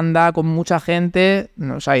gran banda con mucha gente.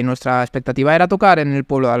 O sea, y nuestra expectativa era tocar en el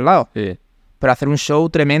pueblo de al lado. Pero hacer un show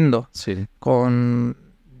tremendo. Con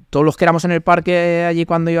todos los que éramos en el parque allí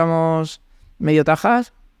cuando íbamos medio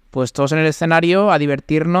tajas, pues todos en el escenario a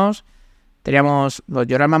divertirnos. Teníamos, pues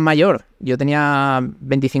yo era más mayor, yo tenía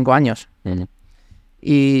 25 años.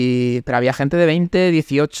 Pero había gente de 20,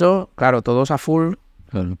 18, claro, todos a full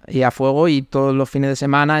y a fuego, y todos los fines de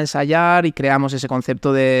semana ensayar, y creamos ese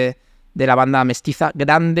concepto de la banda mestiza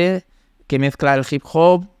grande que mezcla el hip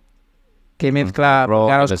hop, que mezcla... rock,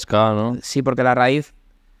 claro, el ska, ¿no? Sí, porque la Raíz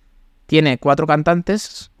tiene 4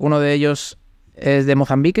 cantantes, uno de ellos es de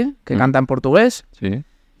Mozambique, que canta en portugués.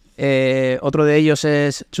 Otro de ellos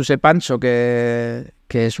es Chuse Pancho, que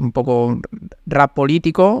es un poco rap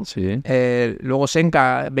político. Luego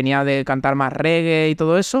Senka venía de cantar más reggae y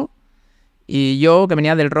todo eso. Y yo, que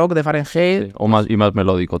venía del rock de Fahrenheit. Y más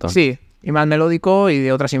melódico también. Sí, y más melódico y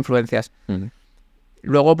de otras influencias.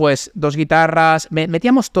 Luego, pues, 2 guitarras,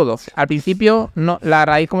 metíamos todo. Al principio, no, la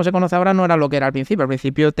Raíz, como se conoce ahora, no era lo que era al principio. Al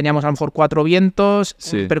principio teníamos a lo mejor 4 vientos,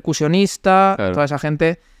 un percusionista, toda esa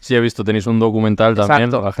gente. Sí, he visto, tenéis un documental también.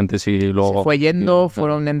 La gente sí luego... Se fue yendo,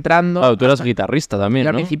 fueron entrando. Claro, tú eras guitarrista también, yo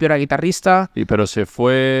al principio era guitarrista. Pero se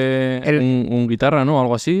fue un guitarra, ¿no?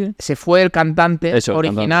 Algo así. Se fue el cantante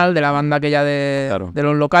original de la banda aquella de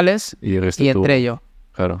los locales y entre ellos.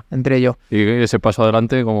 Claro. Entre ellos. ¿Y ese paso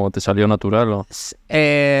adelante cómo te salió natural? ¿O?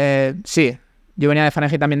 Sí. Yo venía de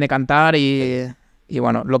Fahrenheit también de cantar y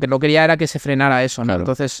bueno, lo que no quería era que se frenara eso, ¿no?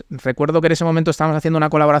 Entonces, recuerdo que en ese momento estábamos haciendo una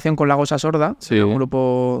colaboración con La Gosa Sorda, un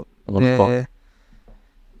grupo de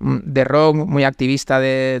rock, muy activista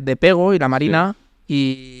de Pego y La Marina.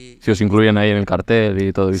 Y si os incluyen ahí en el cartel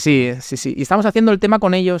y todo eso. Sí. Y estamos haciendo el tema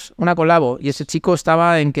con ellos, una colabo, y ese chico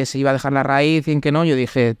estaba en que se iba a dejar la raíz y en que no. Yo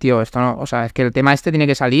dije, tío, esto no, o sea, es que el tema este tiene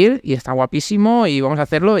que salir y está guapísimo y vamos a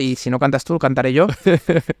hacerlo, y si no cantas tú, lo cantaré yo.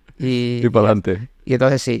 Y para adelante. Y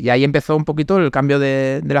entonces sí, y ahí empezó un poquito el cambio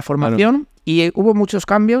de la formación. Y hubo muchos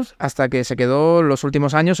cambios hasta que se quedó los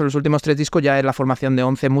últimos años, o los últimos 3 discos, ya es la formación de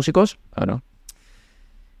 11 músicos. Claro.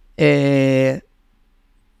 Que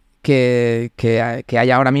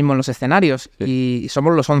hay ahora mismo en los escenarios. Y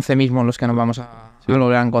somos los 11 mismos los que nos vamos a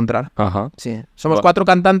volver a encontrar. Ajá. Sí. Somos 4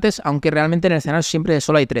 cantantes, aunque realmente en el escenario siempre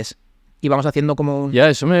solo hay 3. Y vamos haciendo como... Ya,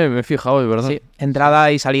 eso me he fijado, de verdad. Sí,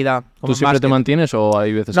 entrada y salida. ¿Tú siempre te mantienes o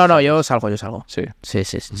hay veces...? No, yo salgo. Sí. Sí.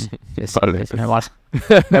 Vale. Sí,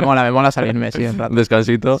 me mola salirme, sí, un rato.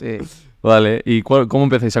 Descansito. Sí. Vale, ¿y cómo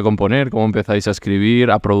empezáis a componer? ¿Cómo empezáis a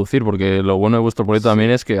escribir, a producir? Porque lo bueno de vuestro proyecto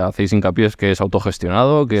también es que hacéis hincapié que es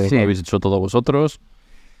autogestionado, que lo habéis hecho todo vosotros.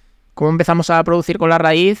 ¿Cómo empezamos a producir con La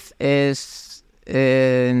Raíz? Es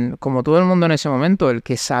como todo el mundo en ese momento, el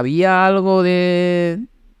que sabía algo de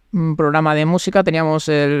un programa de música, teníamos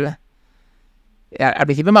Al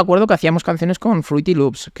principio me acuerdo que hacíamos canciones con Fruity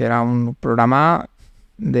Loops, que era un programa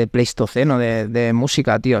de Pleistoceno, de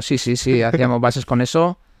música, tío. Sí, hacíamos bases con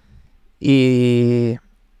eso. Y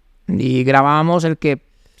grabábamos el que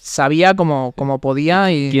sabía como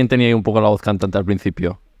podía. Y ¿quién tenía ahí un poco la voz cantante al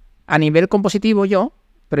principio? A nivel compositivo yo,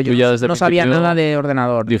 pero yo no sabía nada de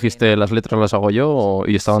ordenador. ¿Dijiste las letras las hago yo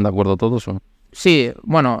y estaban de acuerdo todos? ¿O? Sí,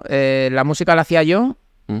 bueno, la música la hacía yo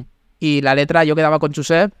y la letra yo quedaba con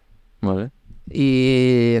Josep. Vale.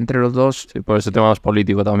 Y entre los dos... Sí, por ese tema más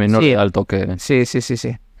político también, ¿no? Sí. Al toque. Sí.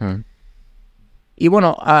 Y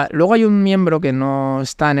bueno, luego hay un miembro que no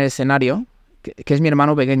está en el escenario, que es mi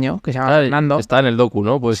hermano pequeño, que se llama Fernando. Está en el docu,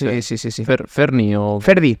 ¿no? Pues sí. Ferni o...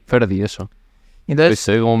 Ferdi, eso. Entonces,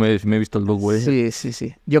 sé cómo me he visto el docu.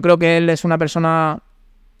 Sí. Yo creo que él es una persona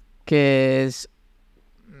que es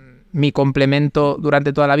mi complemento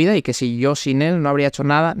durante toda la vida, y que si yo sin él no habría hecho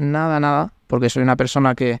nada, porque soy una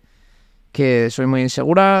persona que soy muy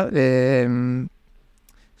insegura,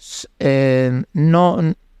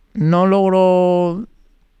 no logro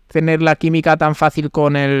tener la química tan fácil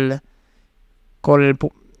con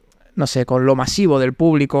lo masivo del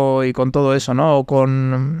público y con todo eso, ¿no? O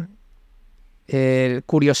con el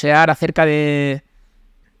curiosear acerca de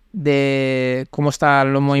cómo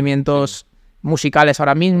están los movimientos musicales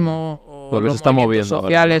ahora mismo, o los los está movimientos moviendo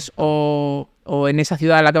sociales, o en esa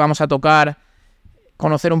ciudad en la que vamos a tocar,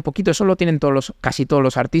 conocer un poquito. Eso lo tienen casi todos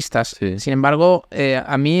los artistas. Sí. Sin embargo,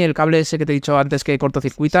 a mí el cable ese que te he dicho antes que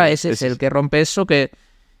cortocircuita, ese es el que rompe eso, que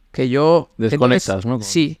yo... Desconectas, ¿no?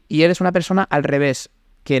 Sí, y él es una persona al revés,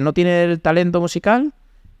 que no tiene el talento musical,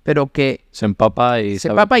 pero que... Se empapa y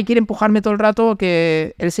quiere empujarme todo el rato,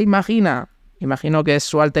 que él se imagino que es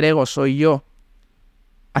su alter ego, soy yo,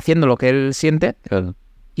 haciendo lo que él siente, claro.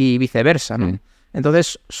 Y viceversa, ¿no? Sí.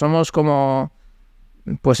 Entonces somos como...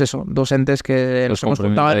 Pues eso, 2 entes que nos hemos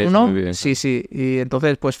juntado en uno. Sí. Y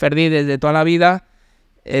entonces, pues Ferdi desde toda la vida,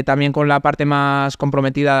 también con la parte más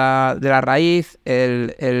comprometida de La Raíz,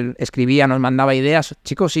 él escribía, nos mandaba ideas.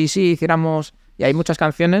 Chicos, sí, hiciéramos... Y hay muchas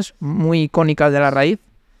canciones muy icónicas de La Raíz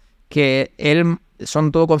que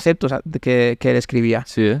son todo conceptos que él escribía.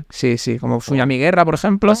 Sí, ¿eh? Sí, como Sueña mi guerra, por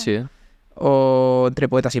ejemplo. Sí, ¿eh? O Entre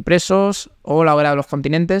poetas y presos, o La hoguera de los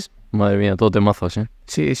continentes. Madre mía, todo temazos, ¿eh?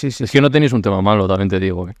 Sí. Es que no tenéis un tema malo, también te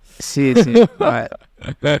digo. Sí. A ver.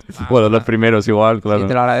 Bueno, los primeros igual, claro. Sí,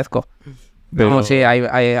 te lo agradezco. Pero... No, sí,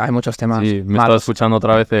 hay muchos temas. Sí, me estaba escuchando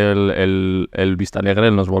otra vez el Vistalegre,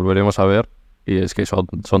 Nos volveremos a ver, y es que son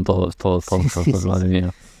todos, Sí. madre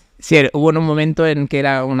mía. Sí, hubo un momento en que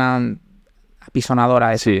era una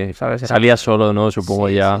apisonadora eso, sí, ¿sabes? Salía solo, ¿no? Supongo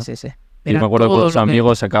ya. Sí. Y me acuerdo que con tus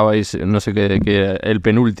amigos sacabais, no sé qué, el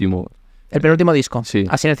penúltimo. El penúltimo disco. Sí.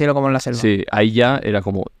 Así en el cielo como en la selva. Sí, ahí ya era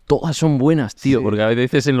como, todas son buenas, tío, Sí. porque a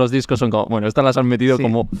veces en los discos son como, bueno, estas las han metido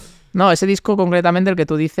como... No, ese disco concretamente, el que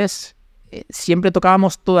tú dices, siempre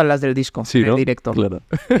tocábamos todas las del disco, sí, en ¿no? el directo. Claro.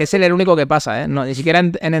 Es el único que pasa, ¿eh? No, ni siquiera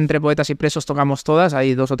en Entre poetas y presos tocamos todas,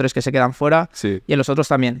 hay 2 o 3 que se quedan fuera, Sí. y en los otros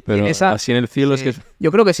también. Pero así en el cielo sí. es que...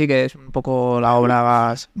 Yo creo que sí que es un poco la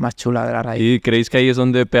obra más chula de La Raíz. ¿Y creéis que ahí es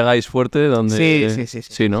donde pegáis fuerte? Donde, Sí.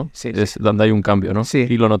 Sí, ¿no? Sí. Es donde hay un cambio, ¿no? Sí.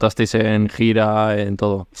 Y lo notasteis en gira, en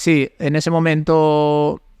todo. Sí, en ese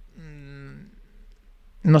momento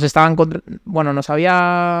nos estaban...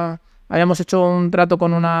 Habíamos hecho un trato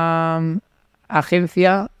con una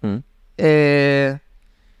agencia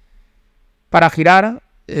para girar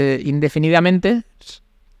indefinidamente,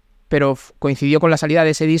 pero coincidió con la salida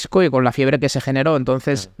de ese disco y con la fiebre que se generó.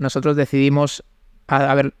 Entonces nosotros decidimos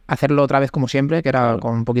hacerlo otra vez como siempre, que era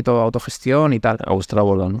con un poquito de autogestión y tal. A vuestra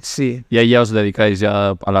bola, ¿no? Sí. Y ahí ya os dedicáis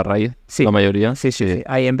ya a la raíz, sí. La mayoría. Sí.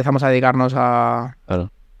 Ahí empezamos a dedicarnos a... Claro.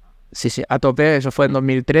 Sí, a tope. Eso fue en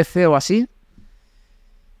 2013 o así.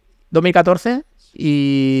 2014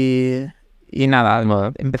 y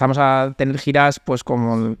nada, empezamos a tener giras pues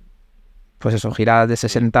como... Pues eso, giras de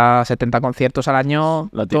 60, 70 conciertos al año,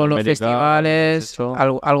 todos los festivales,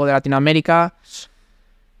 algo de Latinoamérica.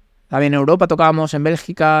 También en Europa tocábamos, en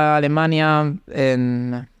Bélgica, Alemania,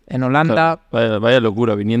 en Holanda. Vaya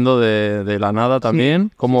locura, viniendo de la nada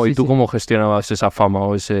también. Sí. ¿Y tú cómo gestionabas esa fama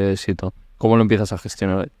o ese éxito? ¿Cómo lo empiezas a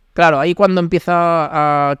gestionar? Claro, ahí cuando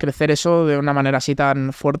empieza a crecer eso de una manera así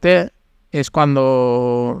tan fuerte es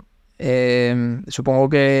cuando supongo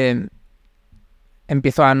que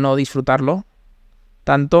empiezo a no disfrutarlo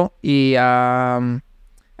tanto y a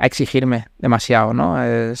exigirme demasiado, ¿no?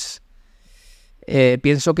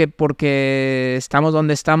 Pienso que porque estamos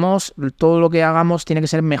donde estamos, todo lo que hagamos tiene que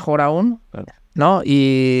ser mejor aún, ¿no?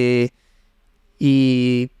 Y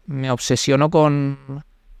me obsesiono con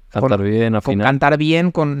cantar bien, afinar. Con cantar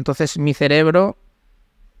bien, entonces mi cerebro,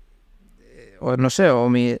 o no sé, o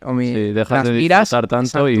dejas las de miras, disfrutar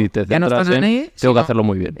tanto y te ya no centras están ahí, tengo que hacerlo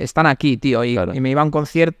muy bien. Están aquí, tío, y me iba a un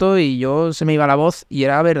concierto y se me iba la voz y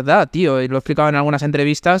era verdad, tío, y lo he explicado en algunas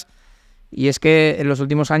entrevistas, y es que en los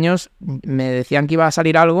últimos años me decían que iba a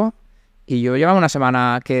salir algo y yo llevaba una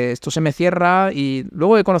semana que esto se me cierra, y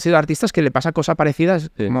luego he conocido a artistas que le pasa cosas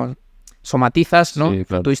parecidas, como somatizas, ¿no? Sí,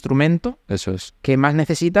 claro. Tu instrumento, eso es. que más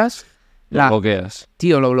necesitas, lo bloqueas.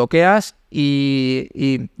 Tío, lo bloqueas y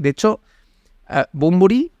de hecho...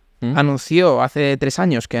 Bunbury anunció hace 3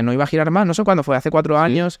 años que no iba a girar más, no sé cuándo fue, hace 4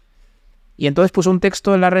 años, y entonces puso un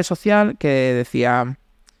texto en la red social que decía,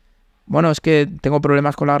 bueno, es que tengo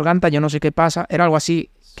problemas con la garganta, yo no sé qué pasa, era algo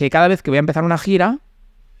así, que cada vez que voy a empezar una gira,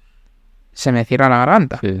 se me cierra la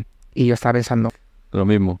garganta. Sí. Y yo estaba pensando... Lo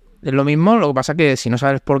mismo. Es lo mismo, lo que pasa que si no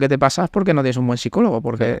sabes por qué te pasa es porque no tienes un buen psicólogo,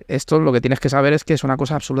 porque esto lo que tienes que saber es que es una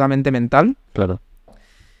cosa absolutamente mental. Claro.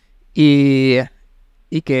 Y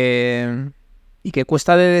que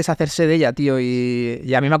cuesta de deshacerse de ella, tío,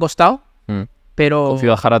 y a mí me ha costado, pero... ¿Con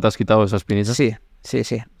Ciudad Jara te has quitado esas pinitas? Sí.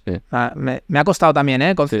 Me ha costado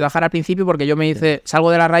también, con Ciudad Jara al principio, porque yo me hice, salgo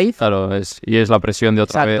de la raíz... Claro, y es la presión de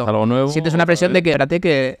otra vez algo nuevo. Sientes una presión de que, espérate,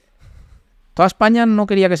 que toda España no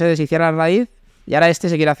quería que se deshiciera la raíz, y ahora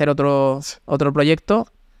se quiere hacer otro proyecto,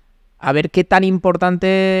 a ver qué tan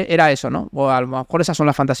importante era eso, ¿no? O a lo mejor esas son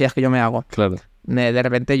las fantasías que yo me hago. Claro. De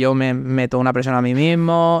repente yo me meto una presión a mí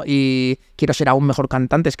mismo y quiero ser aún mejor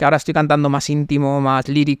cantante. Es que ahora estoy cantando más íntimo, más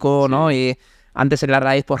lírico, ¿no? Y antes en la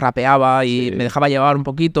raíz pues rapeaba y me dejaba llevar un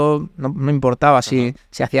poquito, no importaba si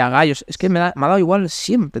hacía gallos. Es que me ha dado igual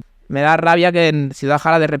siempre. Me da rabia que en Ciudad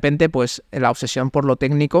Jara de repente pues la obsesión por lo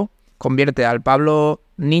técnico convierte al Pablo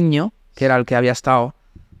niño, que era el que había estado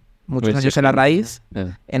muchos años en la raíz,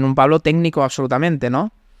 en un Pablo técnico absolutamente,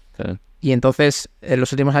 ¿no? Y entonces, en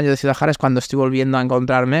los últimos años de Ciudad Jara es cuando estoy volviendo a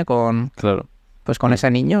encontrarme con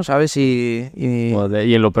ese niño, ¿sabes? Y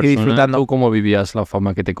en lo personal, ¿tú cómo vivías la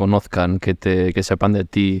fama? Que te conozcan, que sepan de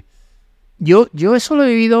ti. Yo eso lo he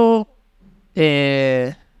vivido... lo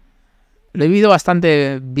he vivido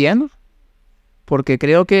bastante bien, porque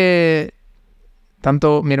creo que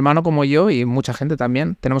tanto mi hermano como yo, y mucha gente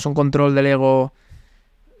también, tenemos un control del ego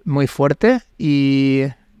muy fuerte y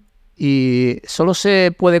solo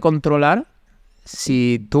se puede controlar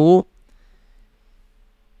si tu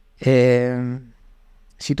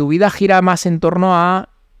vida gira más en torno a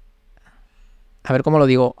ver cómo lo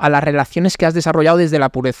digo, a las relaciones que has desarrollado desde la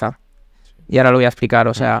pureza. Y ahora lo voy a explicar,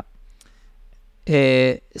 o sea,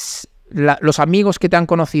 los amigos que te han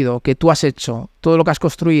conocido, que tú has hecho, todo lo que has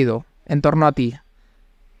construido en torno a ti,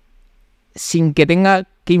 sin que tenga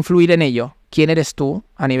que influir en ello quién eres tú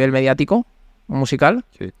a nivel mediático, musical,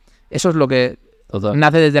 eso es lo que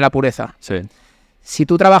nace desde la pureza. Sí. Si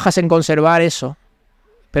tú trabajas en conservar eso,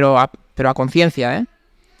 pero a conciencia,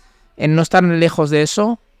 en no estar lejos de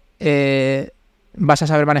eso, vas a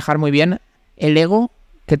saber manejar muy bien el ego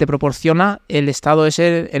que te proporciona el estado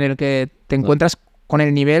ese en el que te encuentras con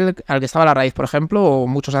el nivel al que estaba la raíz, por ejemplo, o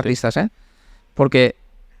muchos artistas, porque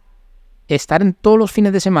estar en todos los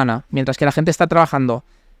fines de semana, mientras que la gente está trabajando,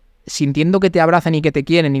 sintiendo que te abrazan y que te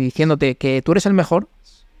quieren y diciéndote que tú eres el mejor,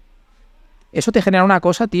 eso te genera una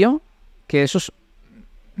cosa, tío, que eso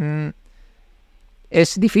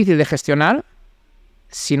es difícil de gestionar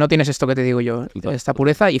si no tienes esto que te digo yo, esta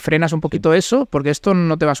pureza, y frenas un poquito eso, porque esto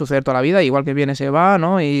no te va a suceder toda la vida, igual que viene se va,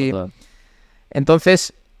 ¿no? Y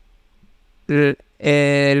entonces,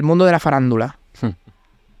 el mundo de la farándula,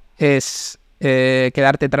 es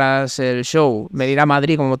quedarte tras el show, venir a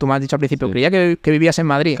Madrid, como tú me has dicho al principio, Sí. creía que vivías en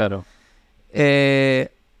Madrid. Claro.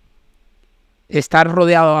 Estar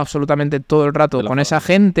rodeado absolutamente todo el rato De la con esa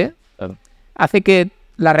familia. gente Claro. hace que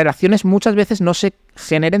las relaciones muchas veces no se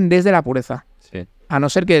generen desde la pureza. Sí. A no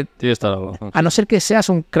ser que, Tienes toda la razón. a no ser que seas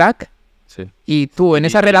un crack Sí. y tú en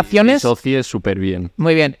esas relaciones... Socies súper bien.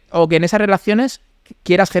 Muy bien. O que en esas relaciones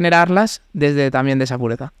quieras generarlas desde también de esa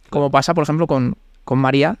pureza. Como pasa, por ejemplo, con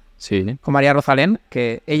María Rosalén,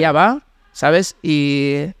 que ella va, ¿sabes?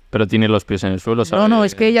 Y... Pero tiene los pies en el suelo, ¿sabes? No,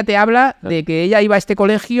 es que ella te habla de que ella iba a este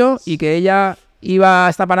colegio y que ella iba a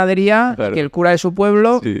esta panadería, Claro. y que el cura de su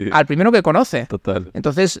pueblo, Sí. al primero que conoce. Total.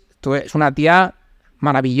 Entonces, tú eres una tía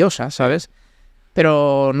maravillosa, ¿sabes?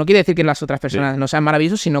 Pero no quiere decir que las otras personas no sean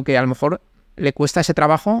maravillosas, sino que a lo mejor le cuesta ese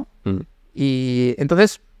trabajo y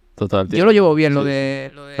entonces Total, tío. yo lo llevo bien, lo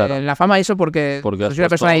de Claro. la fama y eso, porque Porque has soy una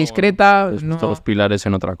persona puesto- discreta. Has No... puesto los pilares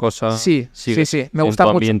en otra cosa. Sí, Sigues sí, me en gusta tu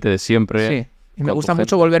mucho. ambiente de siempre. Sí, y me con gusta tu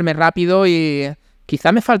mucho gente. volverme rápido y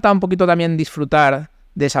quizá me falta un poquito también disfrutar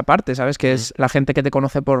de esa parte, ¿sabes? Que es la gente que te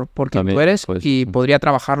conoce por quien También, tú eres pues, y podría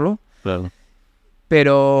trabajarlo, Claro.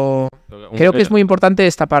 pero creo que es muy importante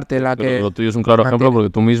esta parte, la Pero que... lo tuyo es un claro ejemplo mantiene.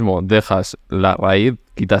 porque tú mismo dejas la raíz,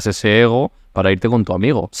 quitas ese ego para irte con tu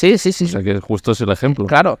amigo. Sí. O sea que justo es el ejemplo.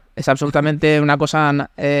 Claro, es absolutamente una cosa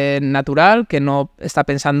natural que no está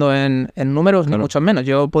pensando en números, ni Claro. mucho menos.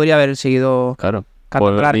 Yo podría haber seguido Claro.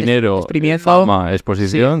 catedral, Por dinero, exprimiendo... fama,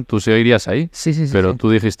 exposición, tú seguirías ahí. Sí, Pero sí. tú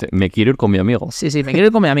dijiste, me quiero ir con mi amigo. Sí, me quiero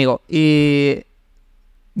ir con mi amigo. Y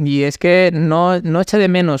es que no eché de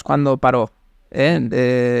menos cuando paró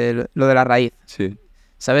lo de la raíz. Sí.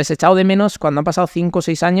 ¿Sabes? He echado de menos cuando han pasado 5 o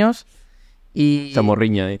 6 años y... Esa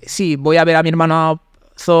morriña ahí. Sí, voy a ver a mi hermano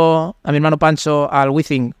Pancho al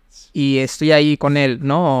Wizzing y estoy ahí con él,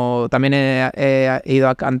 ¿no? O también he ido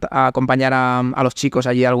a acompañar a los chicos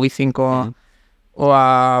allí al Wizzing o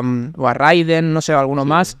a Raiden, no sé, o alguno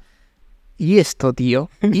más. Y esto, tío,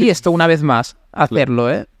 una vez más, hacerlo,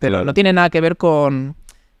 ¿eh? Pero Claro. no tiene nada que ver con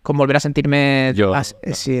volver a sentirme... Yo.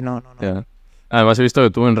 Sí, no. Ya. Además he visto que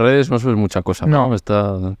tú en redes no subes mucha cosa, ¿no?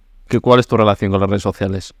 No. ¿Cuál es tu relación con las redes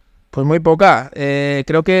sociales? Pues muy poca.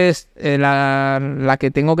 Creo que es la que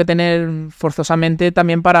tengo que tener forzosamente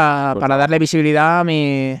también para darle visibilidad a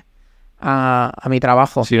mi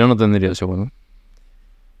trabajo. Si no, no tendrías seguro.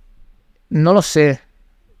 No lo sé.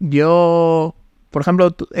 Yo, por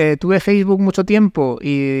ejemplo, tuve Facebook mucho tiempo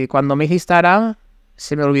y cuando me hice Instagram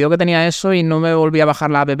se me olvidó que tenía eso y no me volví a bajar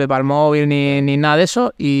la app para el móvil ni nada de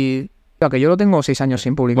eso y... que yo lo tengo 6 años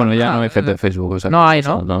sin publicar. Bueno, ya no hay gente de Facebook. O sea, No hay,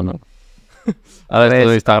 ¿no? No. Ahora es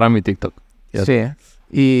todo Instagram y TikTok. Ya Sí.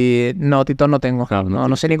 Y no, TikTok no tengo. Claro,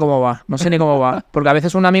 No sé ni cómo va. Porque a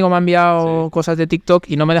veces un amigo me ha enviado cosas de TikTok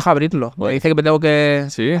y no me deja abrirlo. Me dice que me tengo que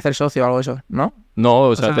hacer socio o algo de eso, ¿no? No,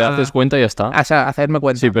 o sea, te haces cuenta y ya está. O sea, hacerme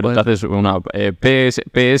cuenta. Sí, pero pues. te haces una PS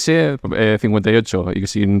 58 y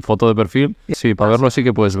sin foto de perfil. Sí, para verlo sí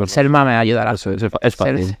que puedes verlo. Selma me ayudará. Eso es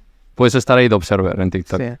fácil. Puedes estar ahí de observer en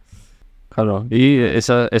TikTok. Sí. Claro. Y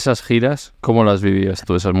esas giras, ¿cómo las vivías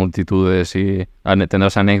tú? Esas multitudes y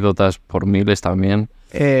tendrás anécdotas por miles también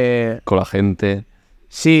con la gente.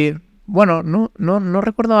 Sí. Bueno, no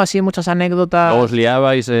recuerdo así muchas anécdotas. ¿Os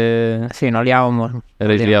liabais? Sí, nos liábamos.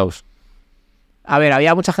 ¿Erais liados? A ver,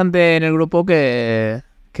 había mucha gente en el grupo que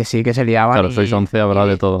sí, que se liaban. Claro, sois 11, habrá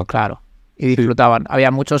de todo. Claro. Y disfrutaban.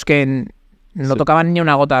 Había muchos que no tocaban ni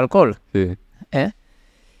una gota de alcohol. Sí.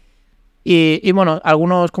 Y bueno,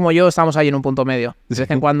 algunos como yo estábamos ahí en un punto medio. De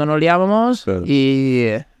vez en cuando nos liábamos y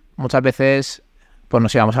muchas veces pues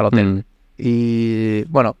nos íbamos al hotel. Y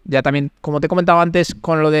bueno, ya también, como te he comentado antes,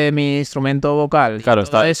 con lo de mi instrumento vocal. Claro,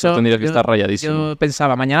 eso tendría que estar rayadísimo. Yo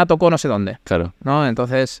pensaba, mañana toco no sé dónde. Claro. ¿No?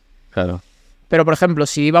 Entonces... Claro. Pero, por ejemplo,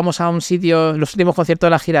 si íbamos a un sitio, los últimos conciertos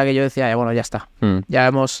de la gira, que yo decía, bueno, ya está. Ya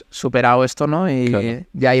hemos superado esto, ¿no? Y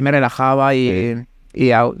ahí me relajaba y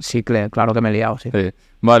sí, claro que me he liado, sí.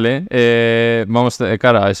 Vale, vamos de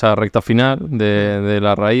cara a esa recta final de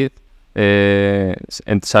la raíz.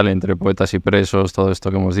 Sale entre poetas y presos, todo esto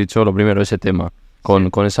que hemos dicho. Lo primero, ese tema, con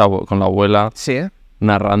la abuela,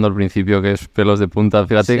 narrando al principio, que es pelos de punta.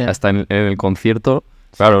 Fíjate, hasta en el concierto,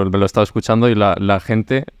 claro, me lo estaba escuchando y la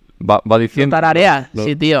gente va diciendo... Tararea,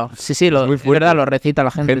 sí, tío. Sí, es verdad, lo recita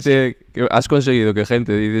la gente. Has conseguido que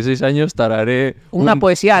gente de 16 años tararee... Una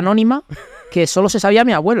poesía anónima que solo se sabía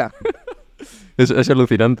mi abuela. Es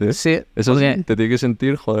alucinante, ¿eh? Sí. Eso sí, te tiene que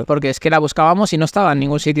sentir, joder. Porque es que la buscábamos y no estaba en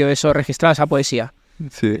ningún sitio de eso registrada, esa poesía.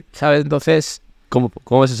 Sí. ¿Sabes? Entonces...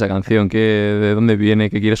 ¿Cómo es esa canción? ¿De dónde viene?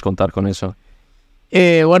 ¿Qué quieres contar con eso?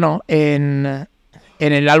 Bueno, en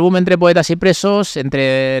el álbum Entre Poetas y Presos,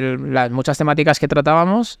 entre las muchas temáticas que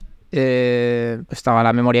tratábamos, estaba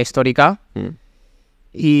la memoria histórica.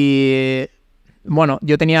 Y bueno,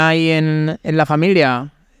 yo tenía ahí en la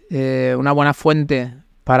familia una buena fuente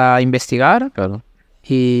para investigar. Claro.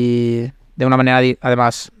 Y de una manera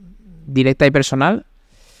además directa y personal.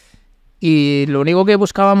 Y lo único que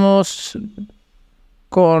buscábamos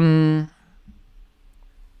con...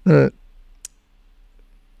 Lo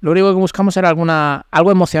único que buscamos era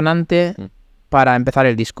algo emocionante para empezar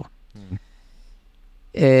el disco.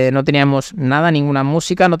 No teníamos nada, ninguna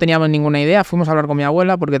música, no teníamos ninguna idea. Fuimos a hablar con mi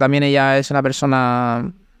abuela porque también ella es una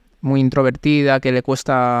persona muy introvertida, que le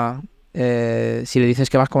cuesta, si le dices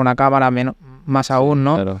que vas con una cámara, más aún,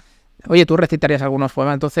 ¿no? Claro. Oye, tú recitarías algunos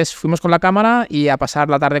poemas. Entonces fuimos con la cámara y a pasar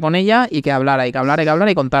la tarde con ella y que hablara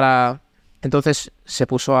y contara. Entonces se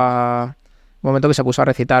puso un momento que se puso a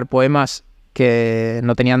recitar poemas que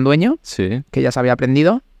no tenían dueño, Sí. que ya se había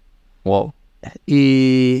aprendido. Wow.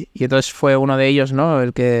 Y entonces fue uno de ellos, ¿no?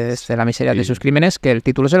 El que es de la miseria de sus crímenes, que el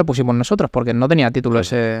título se lo pusimos nosotros, porque no tenía título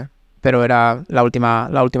ese, pero era el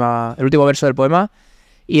último verso del poema.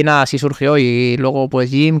 Y nada, así surgió. Y luego, pues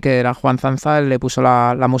Jim, que era Juan Zanza, le puso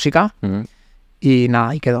la música. Y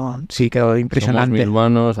nada, y quedó impresionante. Somos 1000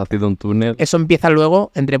 manos, ha sido un túnel. Eso empieza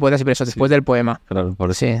luego entre poetas y presos, después del poema. Claro,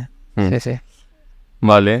 por eso. Sí, sí.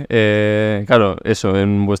 Vale, claro, eso,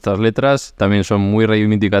 en vuestras letras también son muy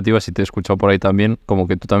reivindicativas y te he escuchado por ahí también, como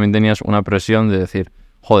que tú también tenías una presión de decir,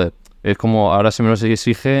 joder, es como ahora se me nos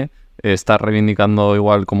exige estar reivindicando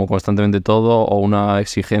igual como constantemente todo o una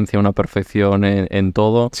exigencia, una perfección en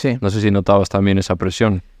todo. Sí. No sé si notabas también esa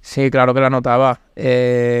presión. Sí, claro que la notaba.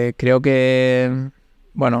 Creo que,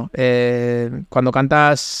 bueno, cuando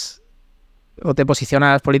cantas o te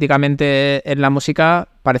posicionas políticamente en la música,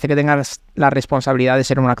 parece que tengas la responsabilidad de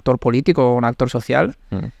ser un actor político o un actor social.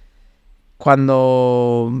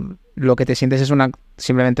 Cuando lo que te sientes es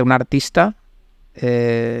simplemente un artista,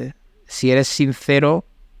 si eres sincero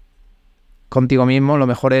contigo mismo, lo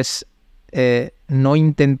mejor es no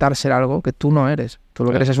intentar ser algo que tú no eres. Tú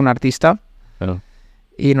lo que eres es un artista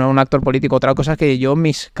y no un actor político. Otra cosa es que yo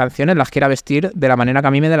mis canciones las quiera vestir de la manera que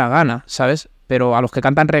a mí me dé la gana, ¿sabes? Pero a los que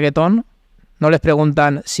cantan reggaetón no les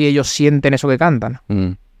preguntan si ellos sienten eso que cantan,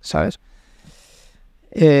 ¿sabes?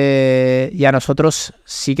 Y a nosotros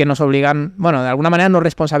sí que nos obligan, bueno, de alguna manera nos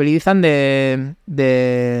responsabilizan de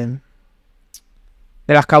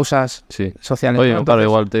las causas sociales. Oye, ¿no? Entonces, claro,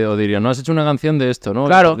 igual te diría, no has hecho una canción de esto, ¿no?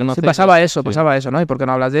 Claro, no pasaba eso, ¿no? ¿Y por qué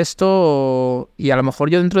no hablas de esto? Y a lo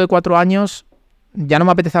mejor yo dentro de 4 años ya no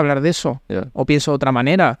me apetece hablar de eso, o pienso de otra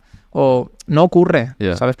manera, o no ocurre,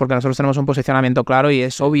 ¿sabes? Porque nosotros tenemos un posicionamiento claro y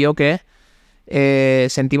es obvio que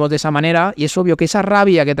sentimos de esa manera, y es obvio que esa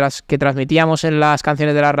rabia que transmitíamos en las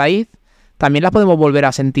canciones de la Raíz también la podemos volver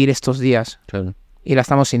a sentir estos días. Claro. Y la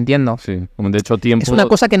estamos sintiendo. Sí, como de hecho tiempo... Es una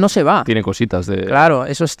cosa que no se va. Tiene cositas de... Claro,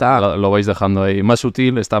 eso está. Lo vais dejando ahí. Más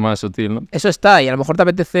sutil, está más sutil, ¿no? Eso está, y a lo mejor te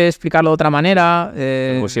apetece explicarlo de otra manera.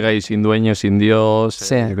 Pues sigáis sin dueño, sin Dios,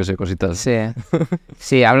 yo qué sé, cositas. Sí.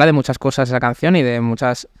 Sí, habla de muchas cosas esa canción y de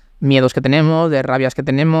muchos miedos que tenemos, de rabias que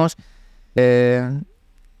tenemos.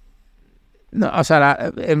 No, o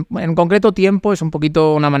sea, en concreto tiempo es un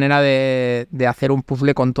poquito una manera de hacer un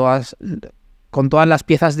puzzle con todas las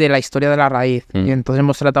piezas de la historia de la Raíz. Y entonces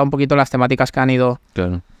hemos tratado un poquito las temáticas que han ido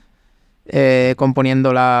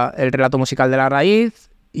componiendo el relato musical de la Raíz,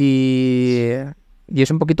 y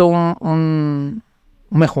es un poquito un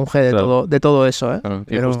mejunje de todo eso, ¿eh? Claro.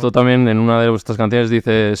 Y justo también en una de vuestras canciones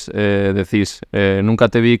decís, nunca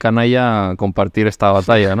te vi, canalla, compartir esta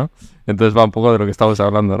batalla, ¿no? Entonces va un poco de lo que estamos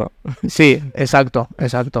hablando, ¿no? Sí, exacto.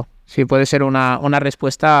 Sí, puede ser una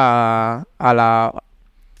respuesta a la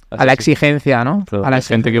exigencia, ¿no? Claro, a la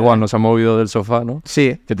gente que igual nos ha movido del sofá, ¿no?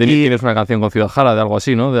 Sí. Que tienes una canción con Ciudad Jara de algo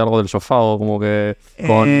así, ¿no? De algo del sofá, o como que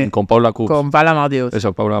con Paula Cooks. Con Paula Mateus.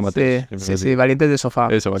 Eso, Paula Mateus. Sí, Valientes de Sofá.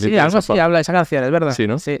 Eso, Valientes sí, algo de Sofá. así habla esa canción, es verdad. Sí,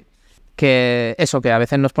 ¿no? Sí. Que a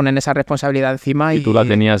veces nos ponen esa responsabilidad encima y... tú la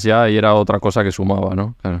tenías ya y era otra cosa que sumaba,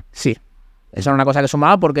 ¿no? Claro. Sí. Eso era una cosa que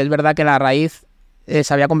sumaba, porque es verdad que la Raíz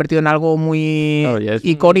se había convertido en algo muy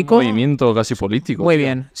icónico. Un movimiento casi político. Muy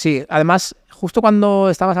bien, sí. Además, justo cuando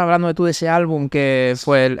estabas hablando de ese álbum, que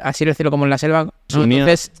fue Así el cielo como en la selva,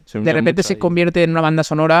 entonces de repente se convierte en una banda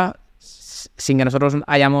sonora sin que nosotros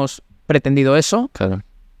hayamos pretendido eso. Claro.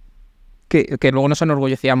 Que luego nos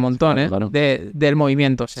enorgullecía un montón, claro. del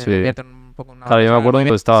movimiento. Se convierte en un poco una... Claro, yo me acuerdo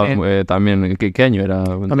que estaba también... ¿Qué año era?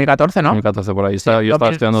 2014, ¿no? 2014, por ahí. Yo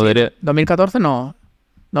estaba estudiando Derecho. 2014 no.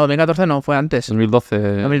 No, 2014 no, fue antes.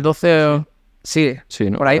 2012... 2012... Sí,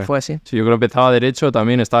 ¿no? Por ahí fue, sí. Sí, yo creo que empezaba Derecho,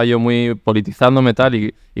 también estaba yo muy politizándome tal,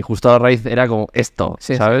 y justo a la Raíz era como esto,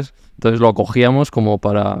 ¿sabes? Entonces lo acogíamos como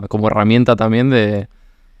herramienta también de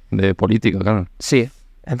política, claro. Sí,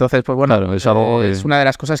 Entonces, pues bueno, claro, es algo es una de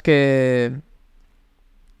las cosas que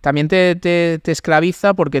también te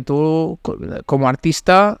esclaviza, porque tú, como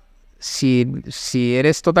artista, si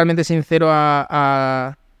eres totalmente sincero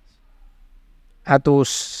a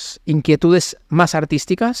tus inquietudes más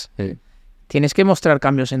artísticas, sí. Tienes que mostrar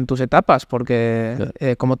cambios en tus etapas, porque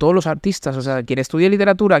como todos los artistas, o sea, quien estudie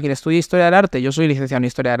literatura, quien estudie historia del arte, yo soy licenciado en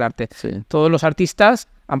historia del arte, Sí. todos los artistas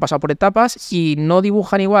han pasado por etapas y no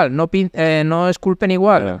dibujan igual, no esculpen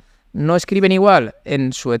igual, Claro. no escriben igual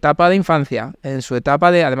en su etapa de infancia, en su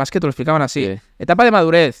etapa de, además que te lo explicaban así, Sí. etapa de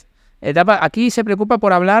madurez, aquí se preocupa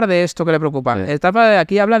por hablar de esto que le preocupa, Sí. etapa de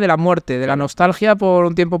aquí habla de la muerte, de la nostalgia por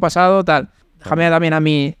un tiempo pasado, tal. Déjame también a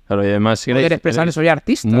mí Claro, y además poder expresar, soy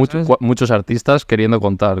artista. ¿sabes? muchos artistas queriendo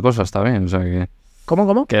contar cosas también, o sea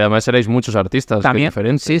 ¿Cómo? que además erais muchos artistas También,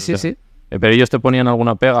 diferentes. sí, o sea, sí. Pero ellos te ponían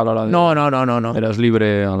alguna pega a la hora de... No. Eras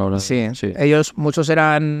libre a la hora de... Sí, ellos, muchos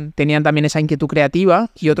tenían también esa inquietud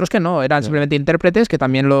creativa y otros que no, eran simplemente intérpretes, que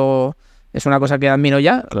también es una cosa que admiro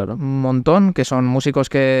ya, Claro. un montón, que son músicos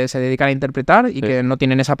que se dedican a interpretar y que no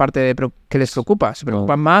tienen esa parte que les preocupa, se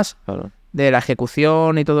preocupan más Claro. de la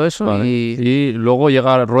ejecución y todo eso. Vale. Y Y luego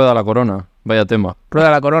llega Rueda la Corona, vaya tema. Rueda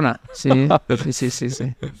la Corona, sí.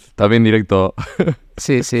 También directo.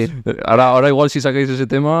 Sí. Ahora igual si sacáis ese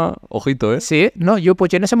tema, ojito, ¿eh? Sí, no, yo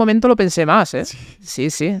en ese momento lo pensé más, ¿eh?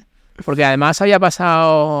 Sí. Porque además había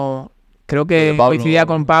pasado, creo que coincidía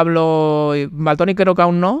con Pablo y Baltoni, creo que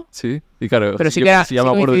aún no. Sí, y claro, Pero sí que era, si ya me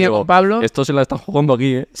acuerdo, coincidía digo, con Pablo. esto se la está jugando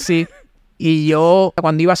aquí, ¿eh? Sí. Y yo,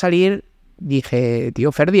 cuando iba a salir, dije,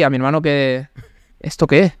 tío, Ferdi, a mi hermano, que ¿esto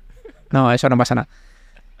qué es? No, eso no pasa nada.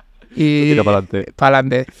 Y Tira para adelante. Para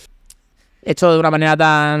adelante. Hecho de una manera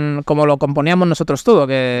tan como lo componíamos nosotros todo,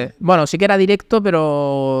 que, bueno, sí que era directo,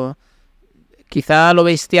 pero quizá lo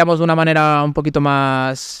vestíamos de una manera un poquito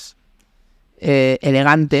más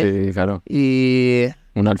elegante. Sí, claro. Y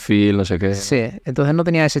Un alfil, no sé qué. sí, entonces no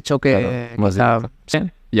tenía ese choque. Claro, más quizá. directo. Sí.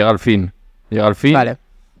 Llega al fin. Vale.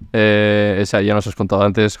 Ya nos has contado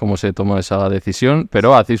antes cómo se toma esa decisión,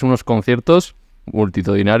 pero hacéis unos conciertos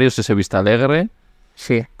multitudinarios, ese Vistalegre.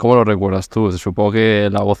 Sí. ¿Cómo lo recuerdas tú? Supongo que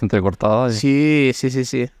la voz entrecortada. Sí.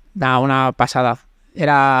 Nada, una pasada.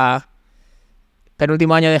 Era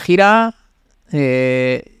penúltimo año de gira.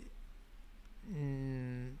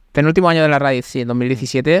 Penúltimo año de la Raíz, sí, en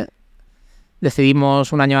 2017.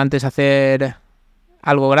 Decidimos un año antes hacer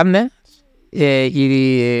algo grande.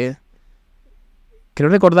 Y creo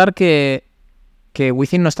recordar que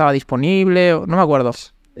Wizzing no estaba disponible, no me acuerdo.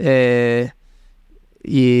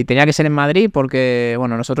 Y tenía que ser en Madrid porque,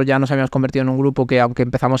 bueno, nosotros ya nos habíamos convertido en un grupo que, aunque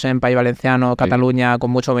empezamos en País Valenciano, Cataluña, con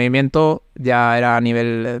mucho movimiento, ya era a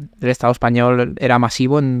nivel del Estado español, era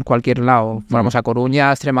masivo en cualquier lado. Fuéramos a Coruña,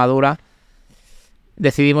 Extremadura.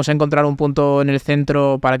 Decidimos encontrar un punto en el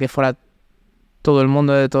centro para que fuera todo el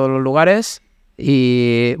mundo de todos los lugares.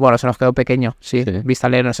 Y, bueno, se nos quedó pequeño, sí.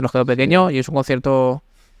 Vistalegre se nos quedó pequeño y es un concierto...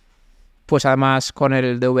 Pues además con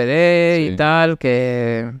el DVD y tal,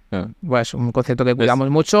 que bueno, es un concierto que cuidamos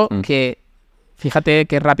mucho, que fíjate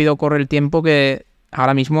qué rápido corre el tiempo, que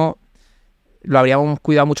ahora mismo lo habríamos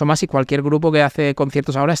cuidado mucho más y cualquier grupo que hace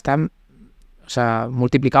conciertos ahora está, o sea,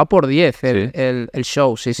 multiplicado por 10 el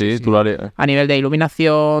show, sí. Tú lo harías. A nivel de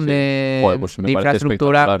iluminación, Joder, pues de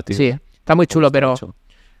infraestructura, sí, está muy chulo, pero...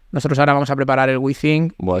 Nosotros ahora vamos a preparar el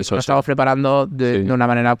Wizzing. Nos estamos preparando de una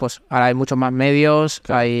manera, pues ahora hay muchos más medios,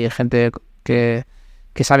 hay gente que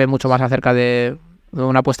sabe mucho más acerca de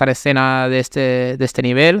una puesta en escena de este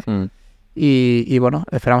nivel. Y bueno,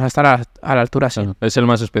 esperamos estar a la altura, sí. Es el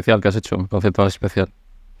más especial que has hecho, el concepto más especial.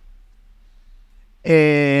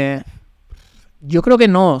 Yo creo que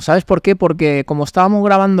no, ¿sabes por qué? Porque como estábamos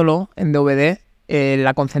grabándolo en DVD,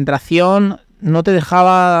 la concentración no te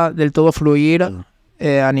dejaba del todo fluir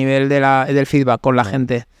a nivel del feedback con la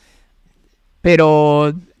gente.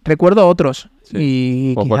 Pero recuerdo otros.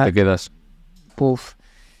 Y ¿Con cuál te quedas?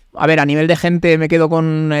 A ver, a nivel de gente me quedo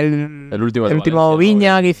con el último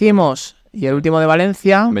Viña que hicimos y el último de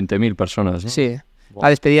Valencia. 20.000 personas, ¿no? Sí. La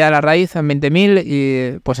despedida de la Raíz en 20.000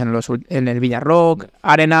 y pues en el Viña Rock,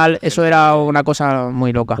 Arenal, eso era una cosa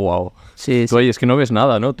muy loca. Wow. Sí. Tú ahí es que no ves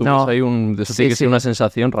nada, ¿no? Tú ves ahí eso tiene que ser una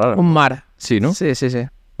sensación rara. Un mar. Sí, ¿no? Sí.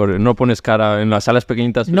 Porque no pones cara en las salas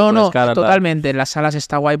pequeñitas. No, totalmente. En las salas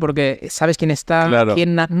está guay porque sabes quién está,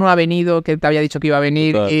 quién no ha venido, que te había dicho que iba a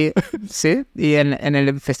venir. Y en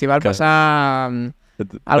el festival pasa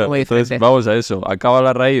algo muy diferente. Entonces, vamos a eso. Acaba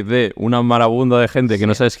la Raíz de una marabunda de gente que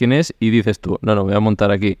no sabes quién es y dices tú, no, voy a montar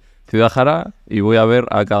aquí Ciudad Jara y voy a ver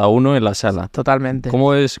a cada uno en la sala. Totalmente.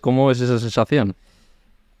 ¿Cómo es esa sensación?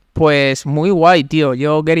 Pues muy guay, tío.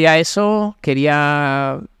 Yo quería eso,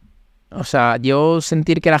 quería O sea, yo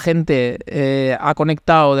sentir que la gente ha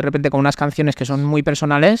conectado de repente con unas canciones que son muy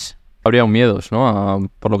personales. Habría un miedo, ¿no?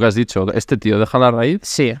 Por lo que has dicho, este tío deja la raíz.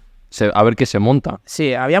 Sí. A ver qué se monta.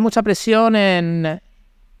 Sí, había mucha presión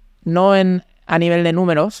no a nivel de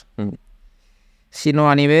números, sino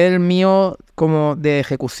a nivel mío como de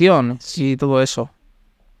ejecución y todo eso.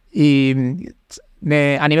 Y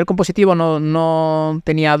a nivel compositivo no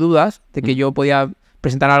tenía dudas de que yo podía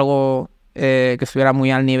presentar algo que estuviera muy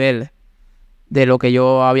al nivel de lo que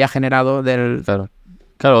yo había generado del...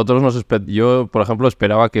 Claro, otros yo, por ejemplo,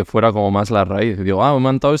 esperaba que fuera como más la raíz. Digo, me han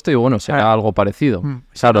montado esto y bueno, será algo parecido.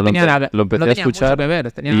 Claro, lo empecé a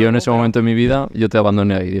escuchar y yo en ese momento de mi vida, yo te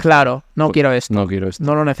abandoné ahí. Dije, claro, no quiero esto. No quiero esto.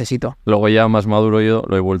 No lo necesito. Luego ya más maduro yo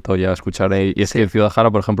lo he vuelto ya a escuchar ahí. Y es que en Ciudad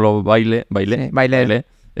Jara, por ejemplo, baile.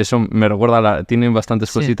 Eso me recuerda, tienen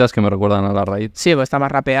bastantes cositas que me recuerdan a la raíz. Sí, pues está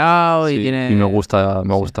más rapeado y tiene... Y me gusta,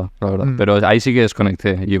 la verdad. Pero ahí sí que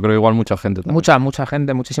desconecté. Yo creo que igual mucha gente también. Mucha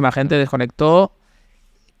gente, muchísima gente desconectó.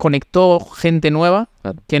 Conectó gente nueva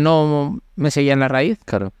que no me seguía en la raíz.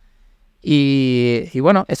 Claro. Y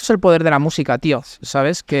bueno, esto es el poder de la música, tío.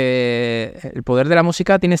 ¿Sabes? Que el poder de la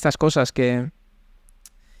música tiene estas cosas que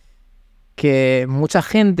mucha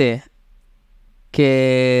gente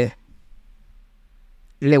que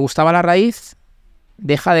le gustaba la raíz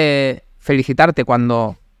deja de felicitarte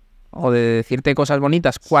o de decirte cosas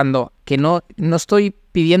bonitas que no estoy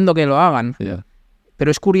pidiendo que lo hagan. Yeah. Pero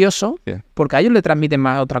es curioso porque a ellos le transmiten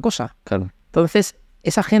más otra cosa. Claro. Entonces,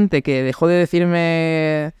 esa gente que dejó de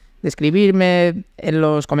escribirme en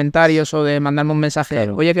los comentarios o de mandarme un mensaje,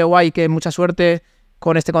 oye, qué guay, que mucha suerte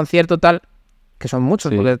con este concierto, tal, que son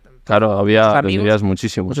muchos. Porque había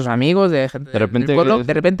muchísimos. Muchos amigos de gente del pueblo.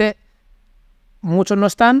 De repente, muchos no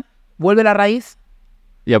están, vuelve la raíz,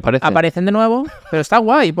 y aparecen de nuevo, pero está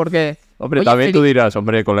guay porque... Hombre, también tú dirás,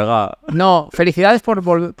 hombre, colega... No, felicidades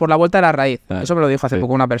por la vuelta de la raíz. Eso me lo dijo hace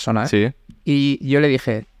poco una persona, ¿eh? Sí. Y yo le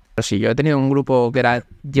dije, pero sí, yo he tenido un grupo que era,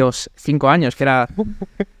 5 años, que era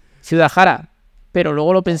Ciudad Jara. Pero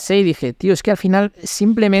luego lo pensé y dije, tío, es que al final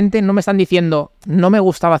simplemente no me están diciendo no me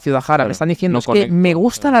gustaba Ciudad Jara, me están diciendo que me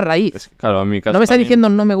gusta la raíz. Claro, a mi casa no me están diciendo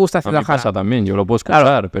no me gusta Ciudad Jara. A mi casa también, yo lo puedo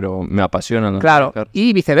escuchar, pero me apasiona. Claro,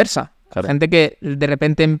 y viceversa. Gente que de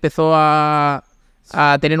repente empezó a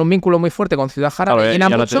tener un vínculo muy fuerte con Ciudad Jara. Claro, ya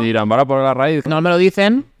no te dirán, ¿vara por la raíz? No me lo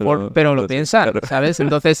dicen, pero lo piensan, ¿sabes?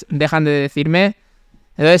 Entonces dejan de decirme.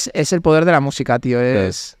 Entonces es el poder de la música, tío.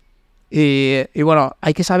 Y bueno,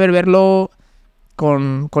 hay que saber verlo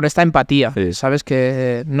con esta empatía, ¿sabes?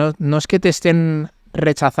 Que no es que te estén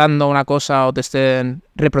rechazando una cosa o te estén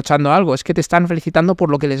reprochando algo, es que te están felicitando por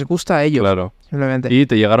lo que les gusta a ellos. Claro. Simplemente. ¿Y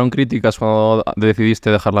te llegaron críticas cuando decidiste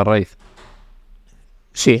dejar la raíz?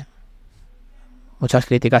 Sí. Muchas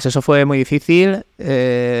críticas. Eso fue muy difícil.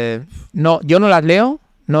 Yo no las leo.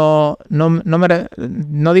 No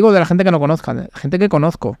digo de la gente que no conozca, de gente que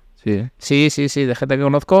conozco. Sí. Sí, de gente que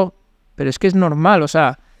conozco. Pero es que es normal. O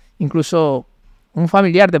sea, incluso un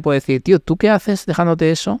familiar te puede decir, tío, ¿tú qué haces dejándote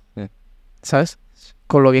eso? ¿Sabes?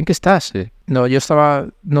 Con lo bien que estás. Sí. No, yo estaba,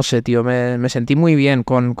 no sé, tío, me sentí muy bien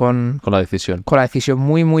con la decisión. Con la decisión,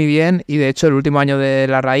 muy, muy bien. Y de hecho, el último año de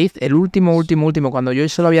la raíz, el último, cuando yo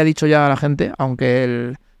se lo había dicho ya a la gente, aunque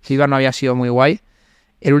el feedback no había sido muy guay,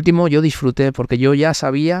 el último yo disfruté porque yo ya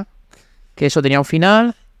sabía que eso tenía un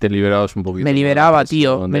final. Te liberabas un poquito. Me liberaba,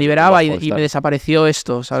 tío. Me liberaba y me desapareció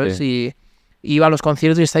esto, ¿sabes? Sí. Y iba a los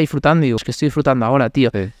conciertos y estaba disfrutando. Y digo, es que estoy disfrutando ahora, tío.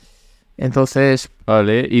 Sí. Entonces...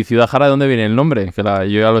 Vale, ¿y Ciudad Jara de dónde viene el nombre? Que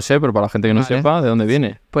yo ya lo sé, pero para la gente que no sepa, ¿de dónde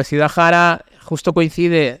viene? Pues Ciudad Jara justo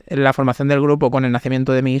coincide en la formación del grupo con el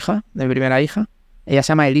nacimiento de mi hija, de mi primera hija. Ella se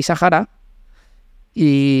llama Elisa Jara.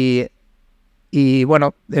 Y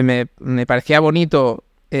bueno, me parecía bonito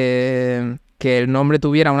que el nombre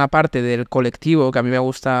tuviera una parte del colectivo que a mí me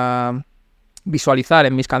gusta visualizar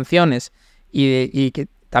en mis canciones y que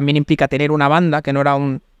también implica tener una banda, que no era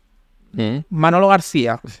un Manolo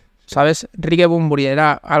García, ¿sabes? Rigue Bumburi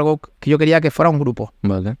era algo que yo quería que fuera un grupo.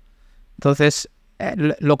 Vale. Entonces,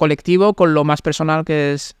 lo colectivo con lo más personal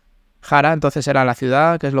que es Jara, entonces era la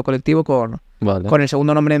ciudad, que es lo colectivo con el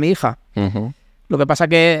segundo nombre de mi hija. Uh-huh. Lo que pasa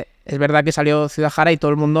que es verdad que salió Ciudad Jara y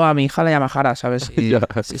todo el mundo a mi hija le llama Jara, ¿sabes? Y,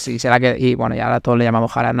 sí, será que... Y bueno, ya todos le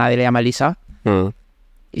llamamos Jara, nadie le llama Elisa.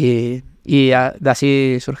 Y de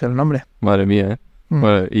así surge el nombre. Madre mía, ¿eh?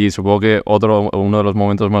 Bueno, y supongo que uno de los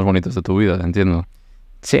momentos más bonitos de tu vida, entiendo.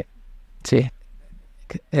 Sí.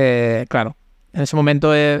 Claro. En ese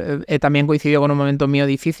momento también coincidió con un momento mío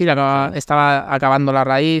difícil. Estaba acabando la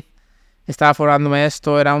raíz, estaba formándome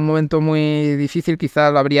esto. Era un momento muy difícil.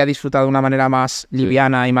 Quizás lo habría disfrutado de una manera más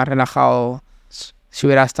liviana y más relajado si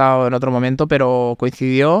hubiera estado en otro momento, pero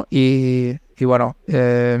coincidió y bueno,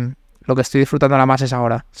 lo que estoy disfrutando más es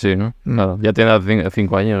ahora. Sí, ¿no? Claro, ya tiene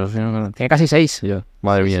 5 años, ¿sí? ¿No? Tiene casi 6. Ya.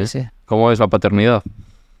 Madre mía, Sí. ¿Cómo es la paternidad?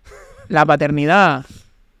 La paternidad...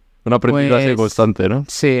 Un aprendizaje constante, ¿no?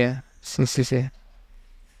 Sí. A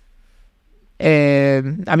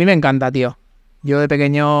mí me encanta, tío. Yo de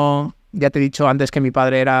pequeño, ya te he dicho antes que mi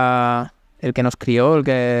padre era el que nos crió, el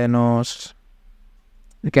que nos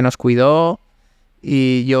cuidó,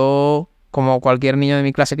 y yo, como cualquier niño de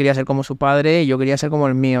mi clase, quería ser como su padre y yo quería ser como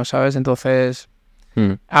el mío, ¿sabes? Entonces,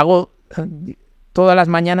 hago todas las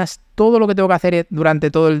mañanas, todo lo que tengo que hacer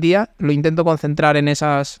durante todo el día, lo intento concentrar en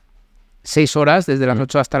esas 6 horas, desde las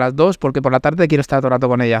 8 hasta las 2, porque por la tarde quiero estar todo el rato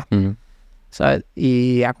con ella. ¿Sabes?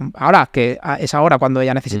 Y ahora, que es ahora cuando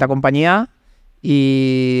ella necesita compañía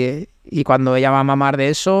y cuando ella va a mamar de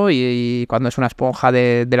eso y cuando es una esponja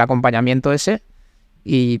del acompañamiento ese,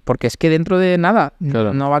 y porque es que dentro de nada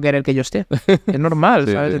no va a querer que yo esté. Es normal,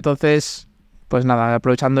 ¿sabes? Sí. Entonces, pues nada,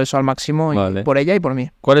 aprovechando eso al máximo, y por ella y por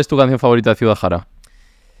mí. ¿Cuál es tu canción favorita de Ciudad Jara?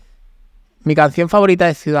 Mi canción favorita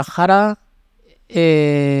de Ciudad Jara...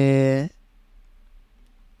 te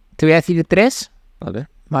voy a decir 3.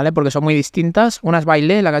 ¿Vale? Porque son muy distintas. Una es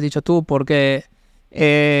Bailé, la que has dicho tú, porque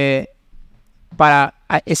para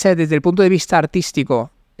ese, desde el punto de vista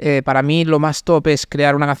artístico, para mí lo más top es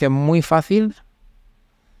crear una canción muy fácil,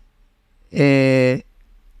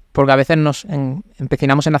 porque a veces nos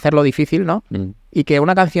empecinamos en hacerlo difícil, ¿no? Y que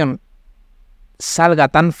una canción salga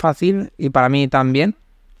tan fácil, y para mí tan bien,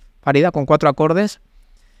 parida, con 4 acordes,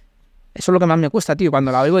 eso es lo que más me cuesta, tío.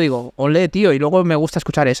 Cuando la oigo digo, olé, tío, y luego me gusta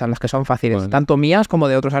escuchar esas, las que son fáciles, tanto mías como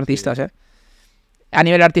de otros artistas, A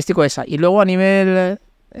nivel artístico esa. Y luego a nivel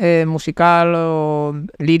musical o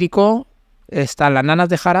lírico están Las Nanas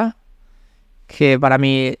de Jara, que para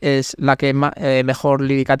mí es la que mejor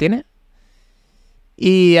lírica tiene.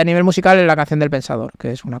 Y a nivel musical es La Canción del Pensador,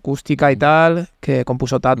 que es una acústica y tal, que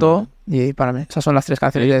compuso Tato. Y para mí, esas son las 3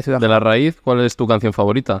 canciones de Ciudad Jara. De La Raíz, ¿cuál es tu canción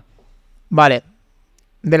favorita? Vale.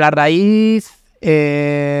 De La Raíz,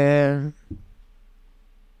 me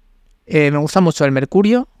gusta mucho El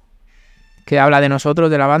Mercurio, que habla de nosotros,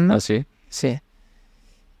 de la banda. ¿Ah, sí? Sí.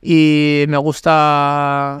 Y me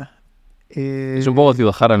gusta... es un poco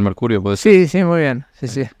Ciudad Jara, El Mercurio, puede ser. Sí, sí, muy bien.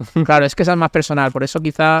 Sí. Claro, es que esa es más personal, por eso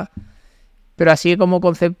quizá... Pero así como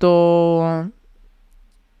concepto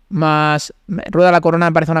más... Rueda la Corona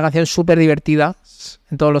me parece una canción súper divertida,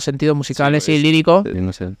 en todos los sentidos musicales y líricos. Sí,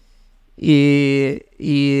 no sé.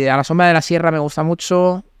 Y A la sombra de la sierra me gusta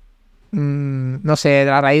mucho. No sé, de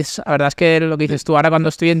La Raíz, la verdad es que lo que dices tú, ahora cuando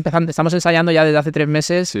estoy empezando, estamos ensayando ya desde hace 3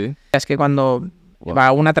 meses, es que cuando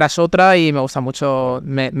va una tras otra y me gusta mucho,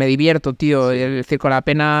 me divierto, tío. El Circo de la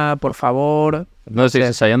Pena, por favor. ¿No estáis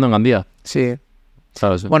ensayando en Gandía? Sí.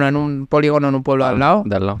 ¿Sabes? Bueno, en un polígono, en un pueblo al lado.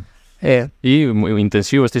 De al lado. ¿Y muy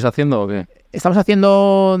intensivo estáis haciendo o qué? Estamos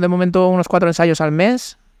haciendo de momento unos 4 ensayos al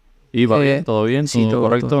mes. ¿Y va bien? ¿Todo bien? Sí, todo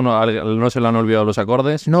correcto? todo. ¿No se le han olvidado los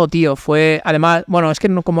acordes? No, tío, fue... Además, bueno, es que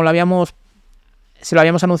como se lo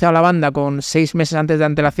habíamos anunciado a la banda con 6 meses antes de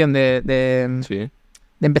antelación de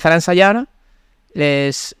empezar a ensayar,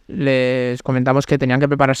 les comentamos que tenían que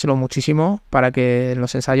preparárselo muchísimo para que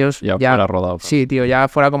los ensayos ya fuera rodado. Sí, tío, ya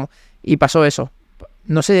fuera como... Y pasó eso.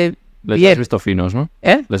 No sé... Les has visto finos, ¿no?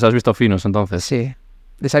 ¿Eh? Les has visto finos, entonces. Sí.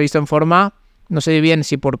 Les ha visto en forma. No sé bien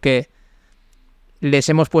si porque les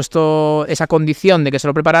hemos puesto esa condición de que se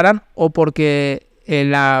lo prepararan o porque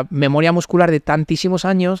la memoria muscular de tantísimos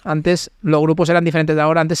años, antes los grupos eran diferentes de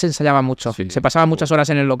ahora, antes se ensayaba mucho, se pasaban muchas horas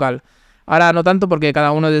en el local. Ahora no tanto porque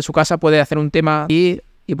cada uno de su casa puede hacer un tema y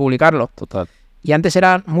publicarlo. Total. Y antes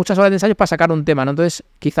eran muchas horas de ensayos para sacar un tema, ¿no? Entonces,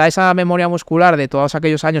 quizá esa memoria muscular de todos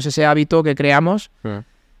aquellos años, ese hábito que creamos,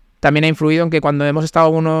 también ha influido en que cuando hemos estado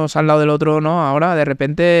unos al lado del otro, ¿no? Ahora, de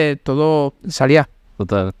repente, todo salía.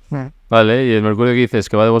 Total. Vale, y el Mercurio que dices,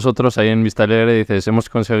 que va de vosotros, ahí en Vistalegre, dices, hemos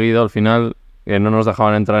conseguido al final que no nos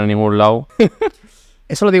dejaban entrar en ningún lado.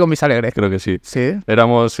 Eso lo digo en Vistalegre. Creo que sí. Sí.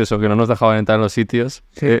 Éramos eso, que no nos dejaban entrar en los sitios,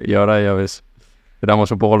 y ahora ya ves,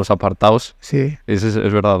 éramos un poco los apartados. Sí. Es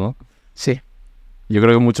verdad, ¿no? Sí. Yo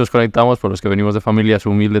creo que muchos conectamos por los que venimos de familias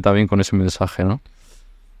humildes también con ese mensaje, ¿no?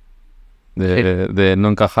 De no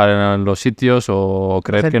encajar en los sitios o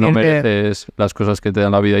creer que no mereces las cosas que te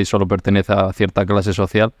dan la vida y solo pertenece a cierta clase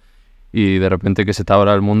social y de repente que se te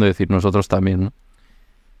abra el mundo y decir nosotros también, ¿no?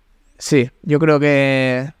 Sí, yo creo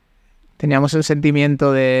que teníamos un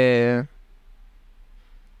sentimiento de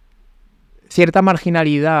cierta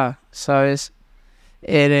marginalidad, ¿sabes?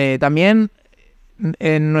 También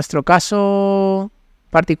en nuestro caso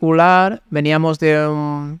particular veníamos de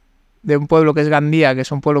un pueblo que es Gandía, que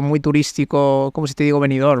es un pueblo muy turístico, como si te digo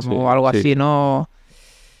Benidorm o algo así, ¿no?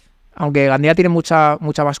 Aunque Gandía tiene mucha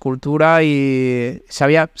más cultura y se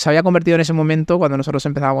había convertido en ese momento, cuando nosotros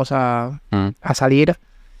empezábamos a salir,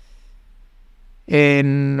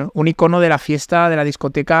 en un icono de la fiesta, de la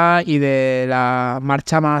discoteca y de la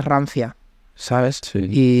marcha más rancia, ¿sabes? Sí.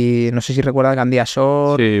 Y no sé si recuerdas Gandía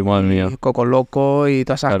Short, Sí, madre mía. Coco Loco y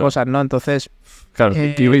todas esas cosas, ¿no? Entonces... Claro,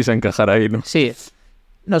 que ibais a encajar ahí, ¿no? Sí.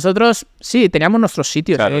 Nosotros, sí, teníamos nuestros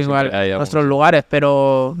sitios, igual, nuestros lugares,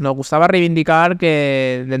 pero nos gustaba reivindicar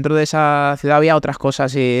que dentro de esa ciudad había otras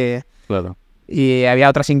cosas y había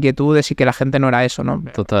otras inquietudes y que la gente no era eso, ¿no?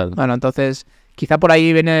 Total. Bueno, entonces, quizá por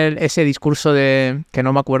ahí viene ese discurso de, que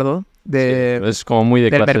no me acuerdo, de es como muy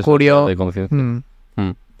de del clases Mercurio. de conciencia.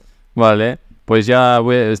 Vale, pues ya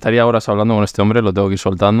estaría horas hablando con este hombre, lo tengo que ir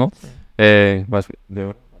soltando.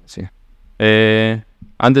 Sí.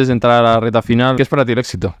 Antes de entrar a la recta final, ¿qué es para ti el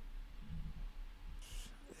éxito?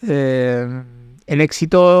 El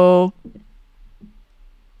éxito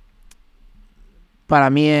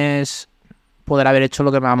para mí es poder haber hecho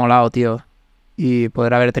lo que me ha molado, tío, y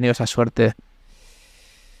poder haber tenido esa suerte.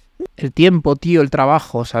 El tiempo, tío, el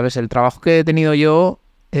trabajo, ¿sabes? El trabajo que he tenido yo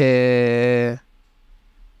me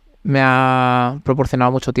ha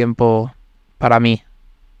proporcionado mucho tiempo para mí.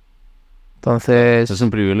 Entonces... Es un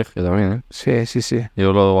privilegio también, ¿eh? Sí, sí, sí.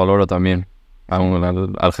 Yo lo valoro también.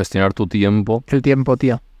 Al gestionar tu tiempo. El tiempo,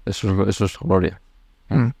 tío. Eso es gloria.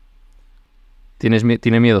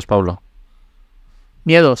 ¿Tiene miedos, Pablo?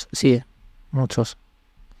 ¿Miedos? Sí, muchos.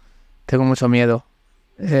 Tengo mucho miedo.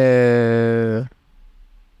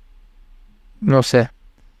 No sé.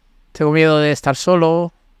 Tengo miedo de estar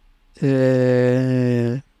solo.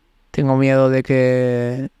 Tengo miedo de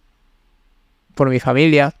que... por mi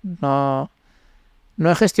familia. No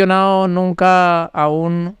he gestionado nunca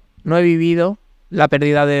aún, no he vivido la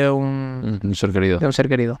pérdida de un ser querido. De un ser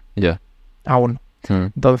querido. Ya. Aún.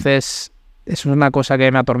 Entonces, eso es una cosa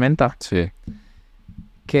que me atormenta. Sí.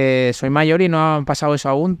 Que soy mayor y no ha pasado eso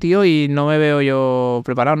aún, tío, y no me veo yo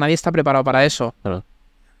preparado. Nadie está preparado para eso. Claro.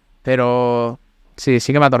 Pero sí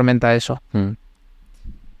que me atormenta eso.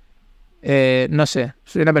 No sé,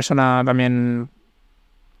 soy una persona también...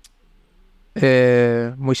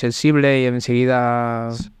 muy sensible y enseguida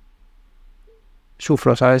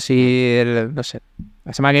sufro, ¿sabes? Y no sé,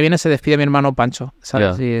 la semana que viene se despide mi hermano Pancho,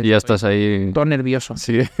 ¿sabes? Y ya estás ahí todo nervioso.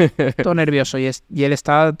 Sí. Todo nervioso y él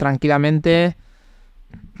está tranquilamente,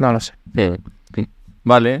 no lo sé.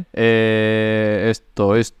 Vale,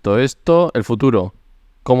 esto, el futuro.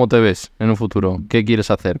 ¿Cómo te ves en un futuro? ¿Qué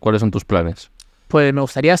quieres hacer? ¿Cuáles son tus planes? Pues me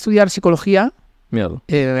gustaría estudiar psicología. Míralo.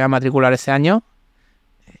 Me voy a matricular este año.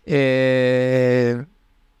 A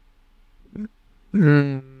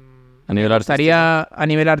nivel artístico. A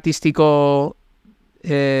nivel artístico,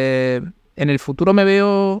 en el futuro me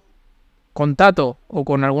veo con Tato o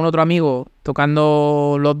con algún otro amigo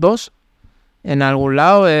tocando los dos en algún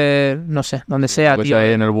lado, no sé, donde sea, pues tío.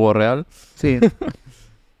 Ahí en el Búho Real. Sí.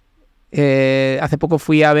 Hace poco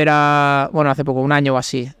fui a ver hace poco, un año o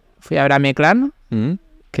así, fui a ver a Meclán,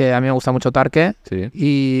 que a mí me gusta mucho Tarque,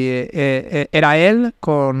 y era él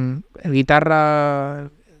con el guitarra,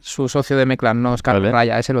 su socio de Meclán, no es Carlos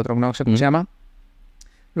Raya, es el otro, no sé cómo se llama.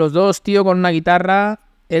 Los dos, tío, con una guitarra,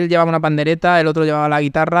 él llevaba una pandereta, el otro llevaba la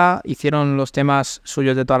guitarra, hicieron los temas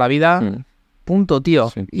suyos de toda la vida, punto, tío.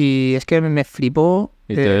 Sí. Y es que me flipó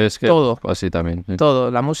todo. Así también. Sí.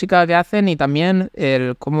 Todo, la música que hacen y también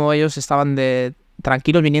el cómo ellos estaban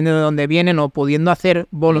tranquilos viniendo de donde vienen o pudiendo hacer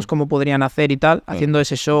bolos como podrían hacer y tal, haciendo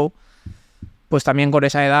ese show, pues también con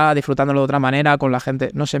esa edad, disfrutándolo de otra manera, con la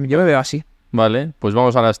gente. No sé, yo me veo así. Vale, pues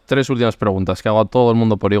vamos a las 3 últimas preguntas que hago a todo el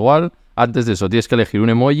mundo por igual. Antes de eso, tienes que elegir un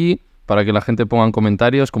emoji para que la gente ponga en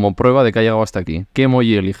comentarios como prueba de que ha llegado hasta aquí. ¿Qué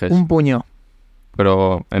emoji eliges? Un puño.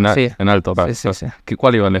 Pero en alto, claro. Sí.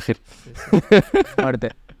 ¿Cuál iba a elegir?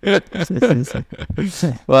 Muerte. Sí.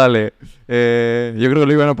 Vale. Yo creo que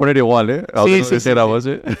lo iban a poner igual, ¿eh? Sí.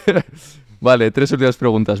 Vale, 3 últimas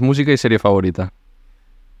preguntas. ¿Música y serie favorita?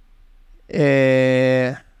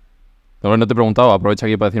 No te he preguntado, aprovecha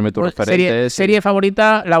aquí para decirme tus referentes. Serie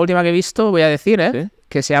favorita, la última que he visto, voy a decir, ¿sí?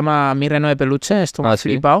 Que se llama Mi reno de peluche. Esto me ha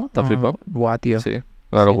flipado. ¿Te ha flipado? Buah, tío. Sí,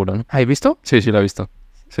 la locura, ¿no? ¿Has visto? Sí, la he visto.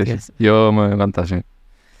 Sí. Yo me encanta, sí.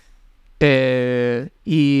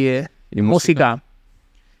 Y música.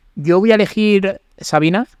 Yo voy a elegir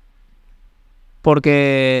Sabina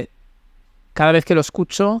porque cada vez que lo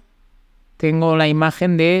escucho tengo la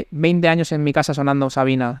imagen de 20 años en mi casa sonando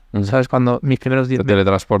Sabina. ¿Sabes? Cuando mis primeros días... Te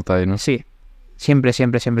teletransporta ahí, ¿no? Sí. Siempre. Es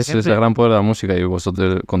el gran poder de la música y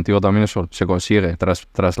contigo también eso se consigue,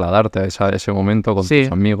 trasladarte a ese momento con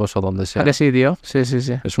tus amigos o donde sea. ¿A que sí, tío? Sí.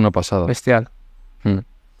 Es una pasada. Bestial.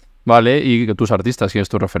 Vale, ¿y tus artistas? ¿Quién es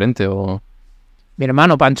tu referente? Mi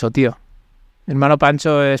hermano Pancho, tío. Mi hermano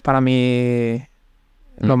Pancho es para mí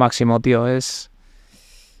lo máximo, tío.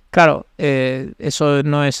 Claro, eso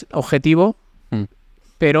no es objetivo,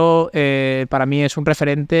 pero para mí es un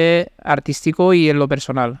referente artístico y en lo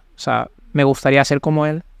personal. O sea, me gustaría ser como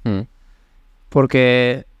él,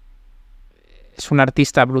 porque es un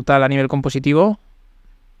artista brutal a nivel compositivo,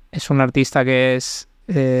 es un artista que es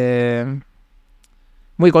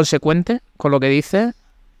muy consecuente con lo que dice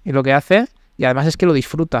y lo que hace, y además es que lo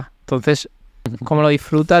disfruta. Entonces, como lo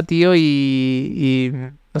disfruta, tío, y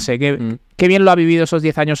no sé, qué bien lo ha vivido esos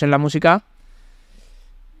 10 años en la música.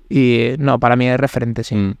 Y no, para mí es referente,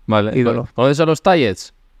 sí. Vale. Ídolo. ¿Conoces a los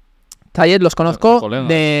Tallets? Tallets los conozco,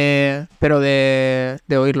 pero de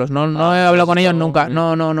oírlos. No he hablado con ellos nunca.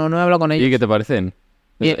 No he hablado con ellos. ¿Y qué te parecen?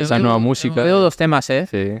 Esa nueva música. Veo 2 temas, ¿eh?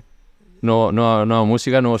 Sí. Nueva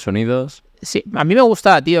música, nuevos sonidos. Sí, a mí me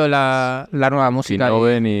gusta, tío, la nueva música.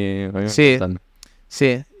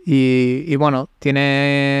 Sí. Y bueno,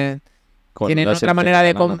 tienen otra manera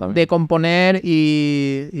de componer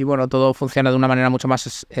y bueno, todo funciona de una manera mucho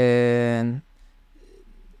más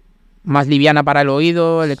liviana para el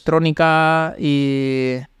oído, electrónica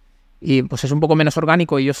y pues es un poco menos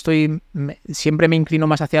orgánico, y yo siempre me inclino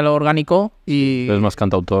más hacia lo orgánico y... Es más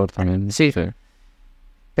cantautor también. Sí.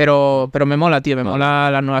 Pero me mola, tío, me mola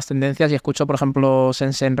las nuevas tendencias, y escucho, por ejemplo,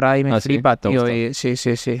 Rai, me flipa, ¿sí? Tío, y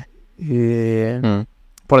sí.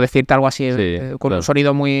 Por decirte algo así, con un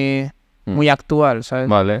sonido muy actual, ¿sabes?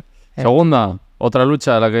 Vale. Segunda, otra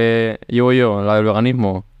lucha, la que llevo yo, la del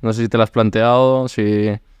veganismo. No sé si te la has planteado, si...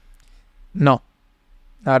 No.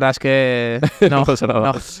 La verdad es que no pasa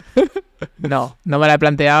nada. No me la he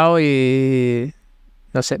planteado y...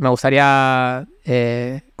 No sé, me gustaría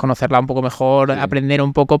conocerla un poco mejor, aprender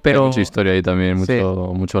un poco, pero... Hay mucha historia ahí también,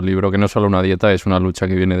 mucho libro, que no es solo una dieta, es una lucha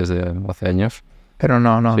que viene desde hace años. Pero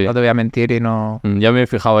no te voy a mentir y no... Ya me he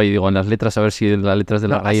fijado ahí, digo, en las letras, a ver si las letras de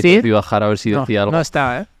la Raíz de Ciudad Jara, a ver si decía algo. No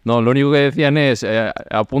está, ¿eh? No, lo único que decían es,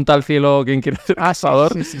 apunta al cielo quien quiera ser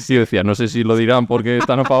cazador. Sí. Y decía, no sé si lo dirán porque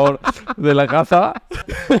están a favor de la caza.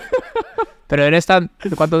 Pero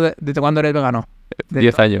 ¿desde cuándo eres vegano?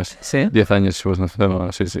 10 años. ¿Sí? 10 años, pues no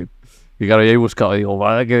sé, sí. Y claro, ya he buscado, digo,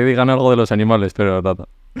 vale, que digan algo de los animales, pero nada.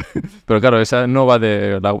 Pero claro, esa no va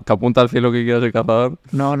de que apunta al cielo que quiera ser cazador.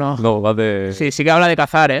 No. No, va de... Sí que habla de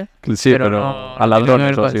cazar, ¿eh? Sí, pero a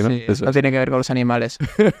ladrones o así, ¿no? Sí, no tiene que ver con los animales.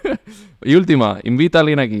 Y última, invita a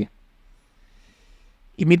alguien aquí.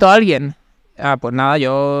 ¿Invito a alguien? Pues nada,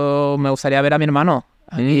 yo me gustaría ver a mi hermano.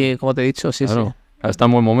 Aquí, como te he dicho, sí. Está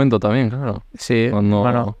en buen momento también, claro. Sí,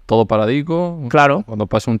 cuando todo paradico, claro. Cuando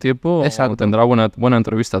pase un tiempo, exacto, tendrá buena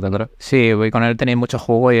entrevista, tendrá. Sí, voy con él, tenéis mucho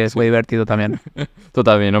jugo y es muy divertido también. Tú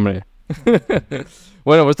también, hombre.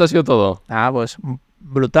 Bueno, pues esto ha sido todo. Pues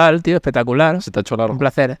brutal, tío, espectacular. Se te ha hecho largo. Un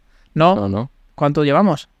placer. ¿No? ¿Cuánto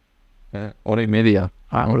llevamos? Hora y media.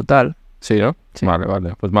 Brutal. Sí, ¿no? Sí.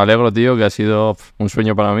 Vale. Pues me alegro, tío, que ha sido un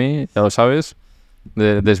sueño para mí, ya lo sabes,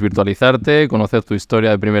 de desvirtualizarte, conocer tu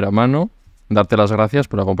historia de primera mano, darte las gracias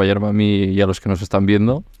por acompañarme a mí y a los que nos están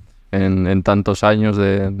viendo en tantos años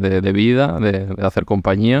de vida, de hacer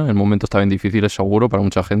compañía, en momentos también difíciles seguro para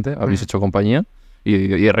mucha gente, habéis hecho compañía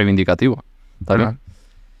y es reivindicativo. ¿Vale?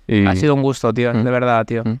 Ha sido un gusto, tío, de verdad,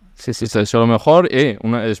 tío. Sí. Te deseo lo mejor.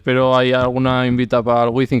 Espero hay alguna invita para el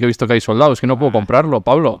Wizzing, que he visto que hay soldados, que no puedo comprarlo,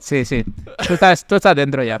 Pablo. Sí. Tú estás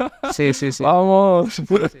dentro ya. Sí. Vamos. Sí.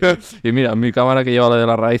 Y mira, mi cámara que lleva la de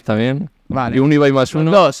la Raíz también. Vale. Y un Ibai más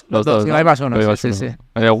uno. Los dos. Ibai más uno. Sí.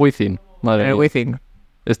 En el Wizzing. Madre mía. El Wizzing.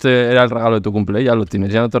 Este era el regalo de tu cumple, ya lo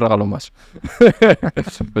tienes, ya no te regalo más.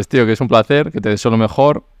 Pues tío, que es un placer, que te deseo lo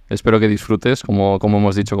mejor. Espero que disfrutes, como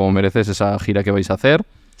hemos dicho, como mereces esa gira que vais a hacer.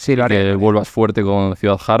 Sí, lo haré. Que vuelvas fuerte con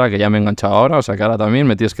Ciudad Jara, que ya me he enganchado ahora, o sea que ahora también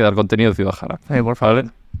me tienes que dar contenido de Ciudad Jara. Por favor. ¿Vale?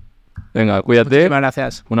 Venga, cuídate. Muchísimas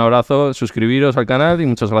gracias. Un abrazo, suscribiros al canal y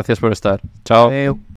muchas gracias por estar. Chao. Adeu.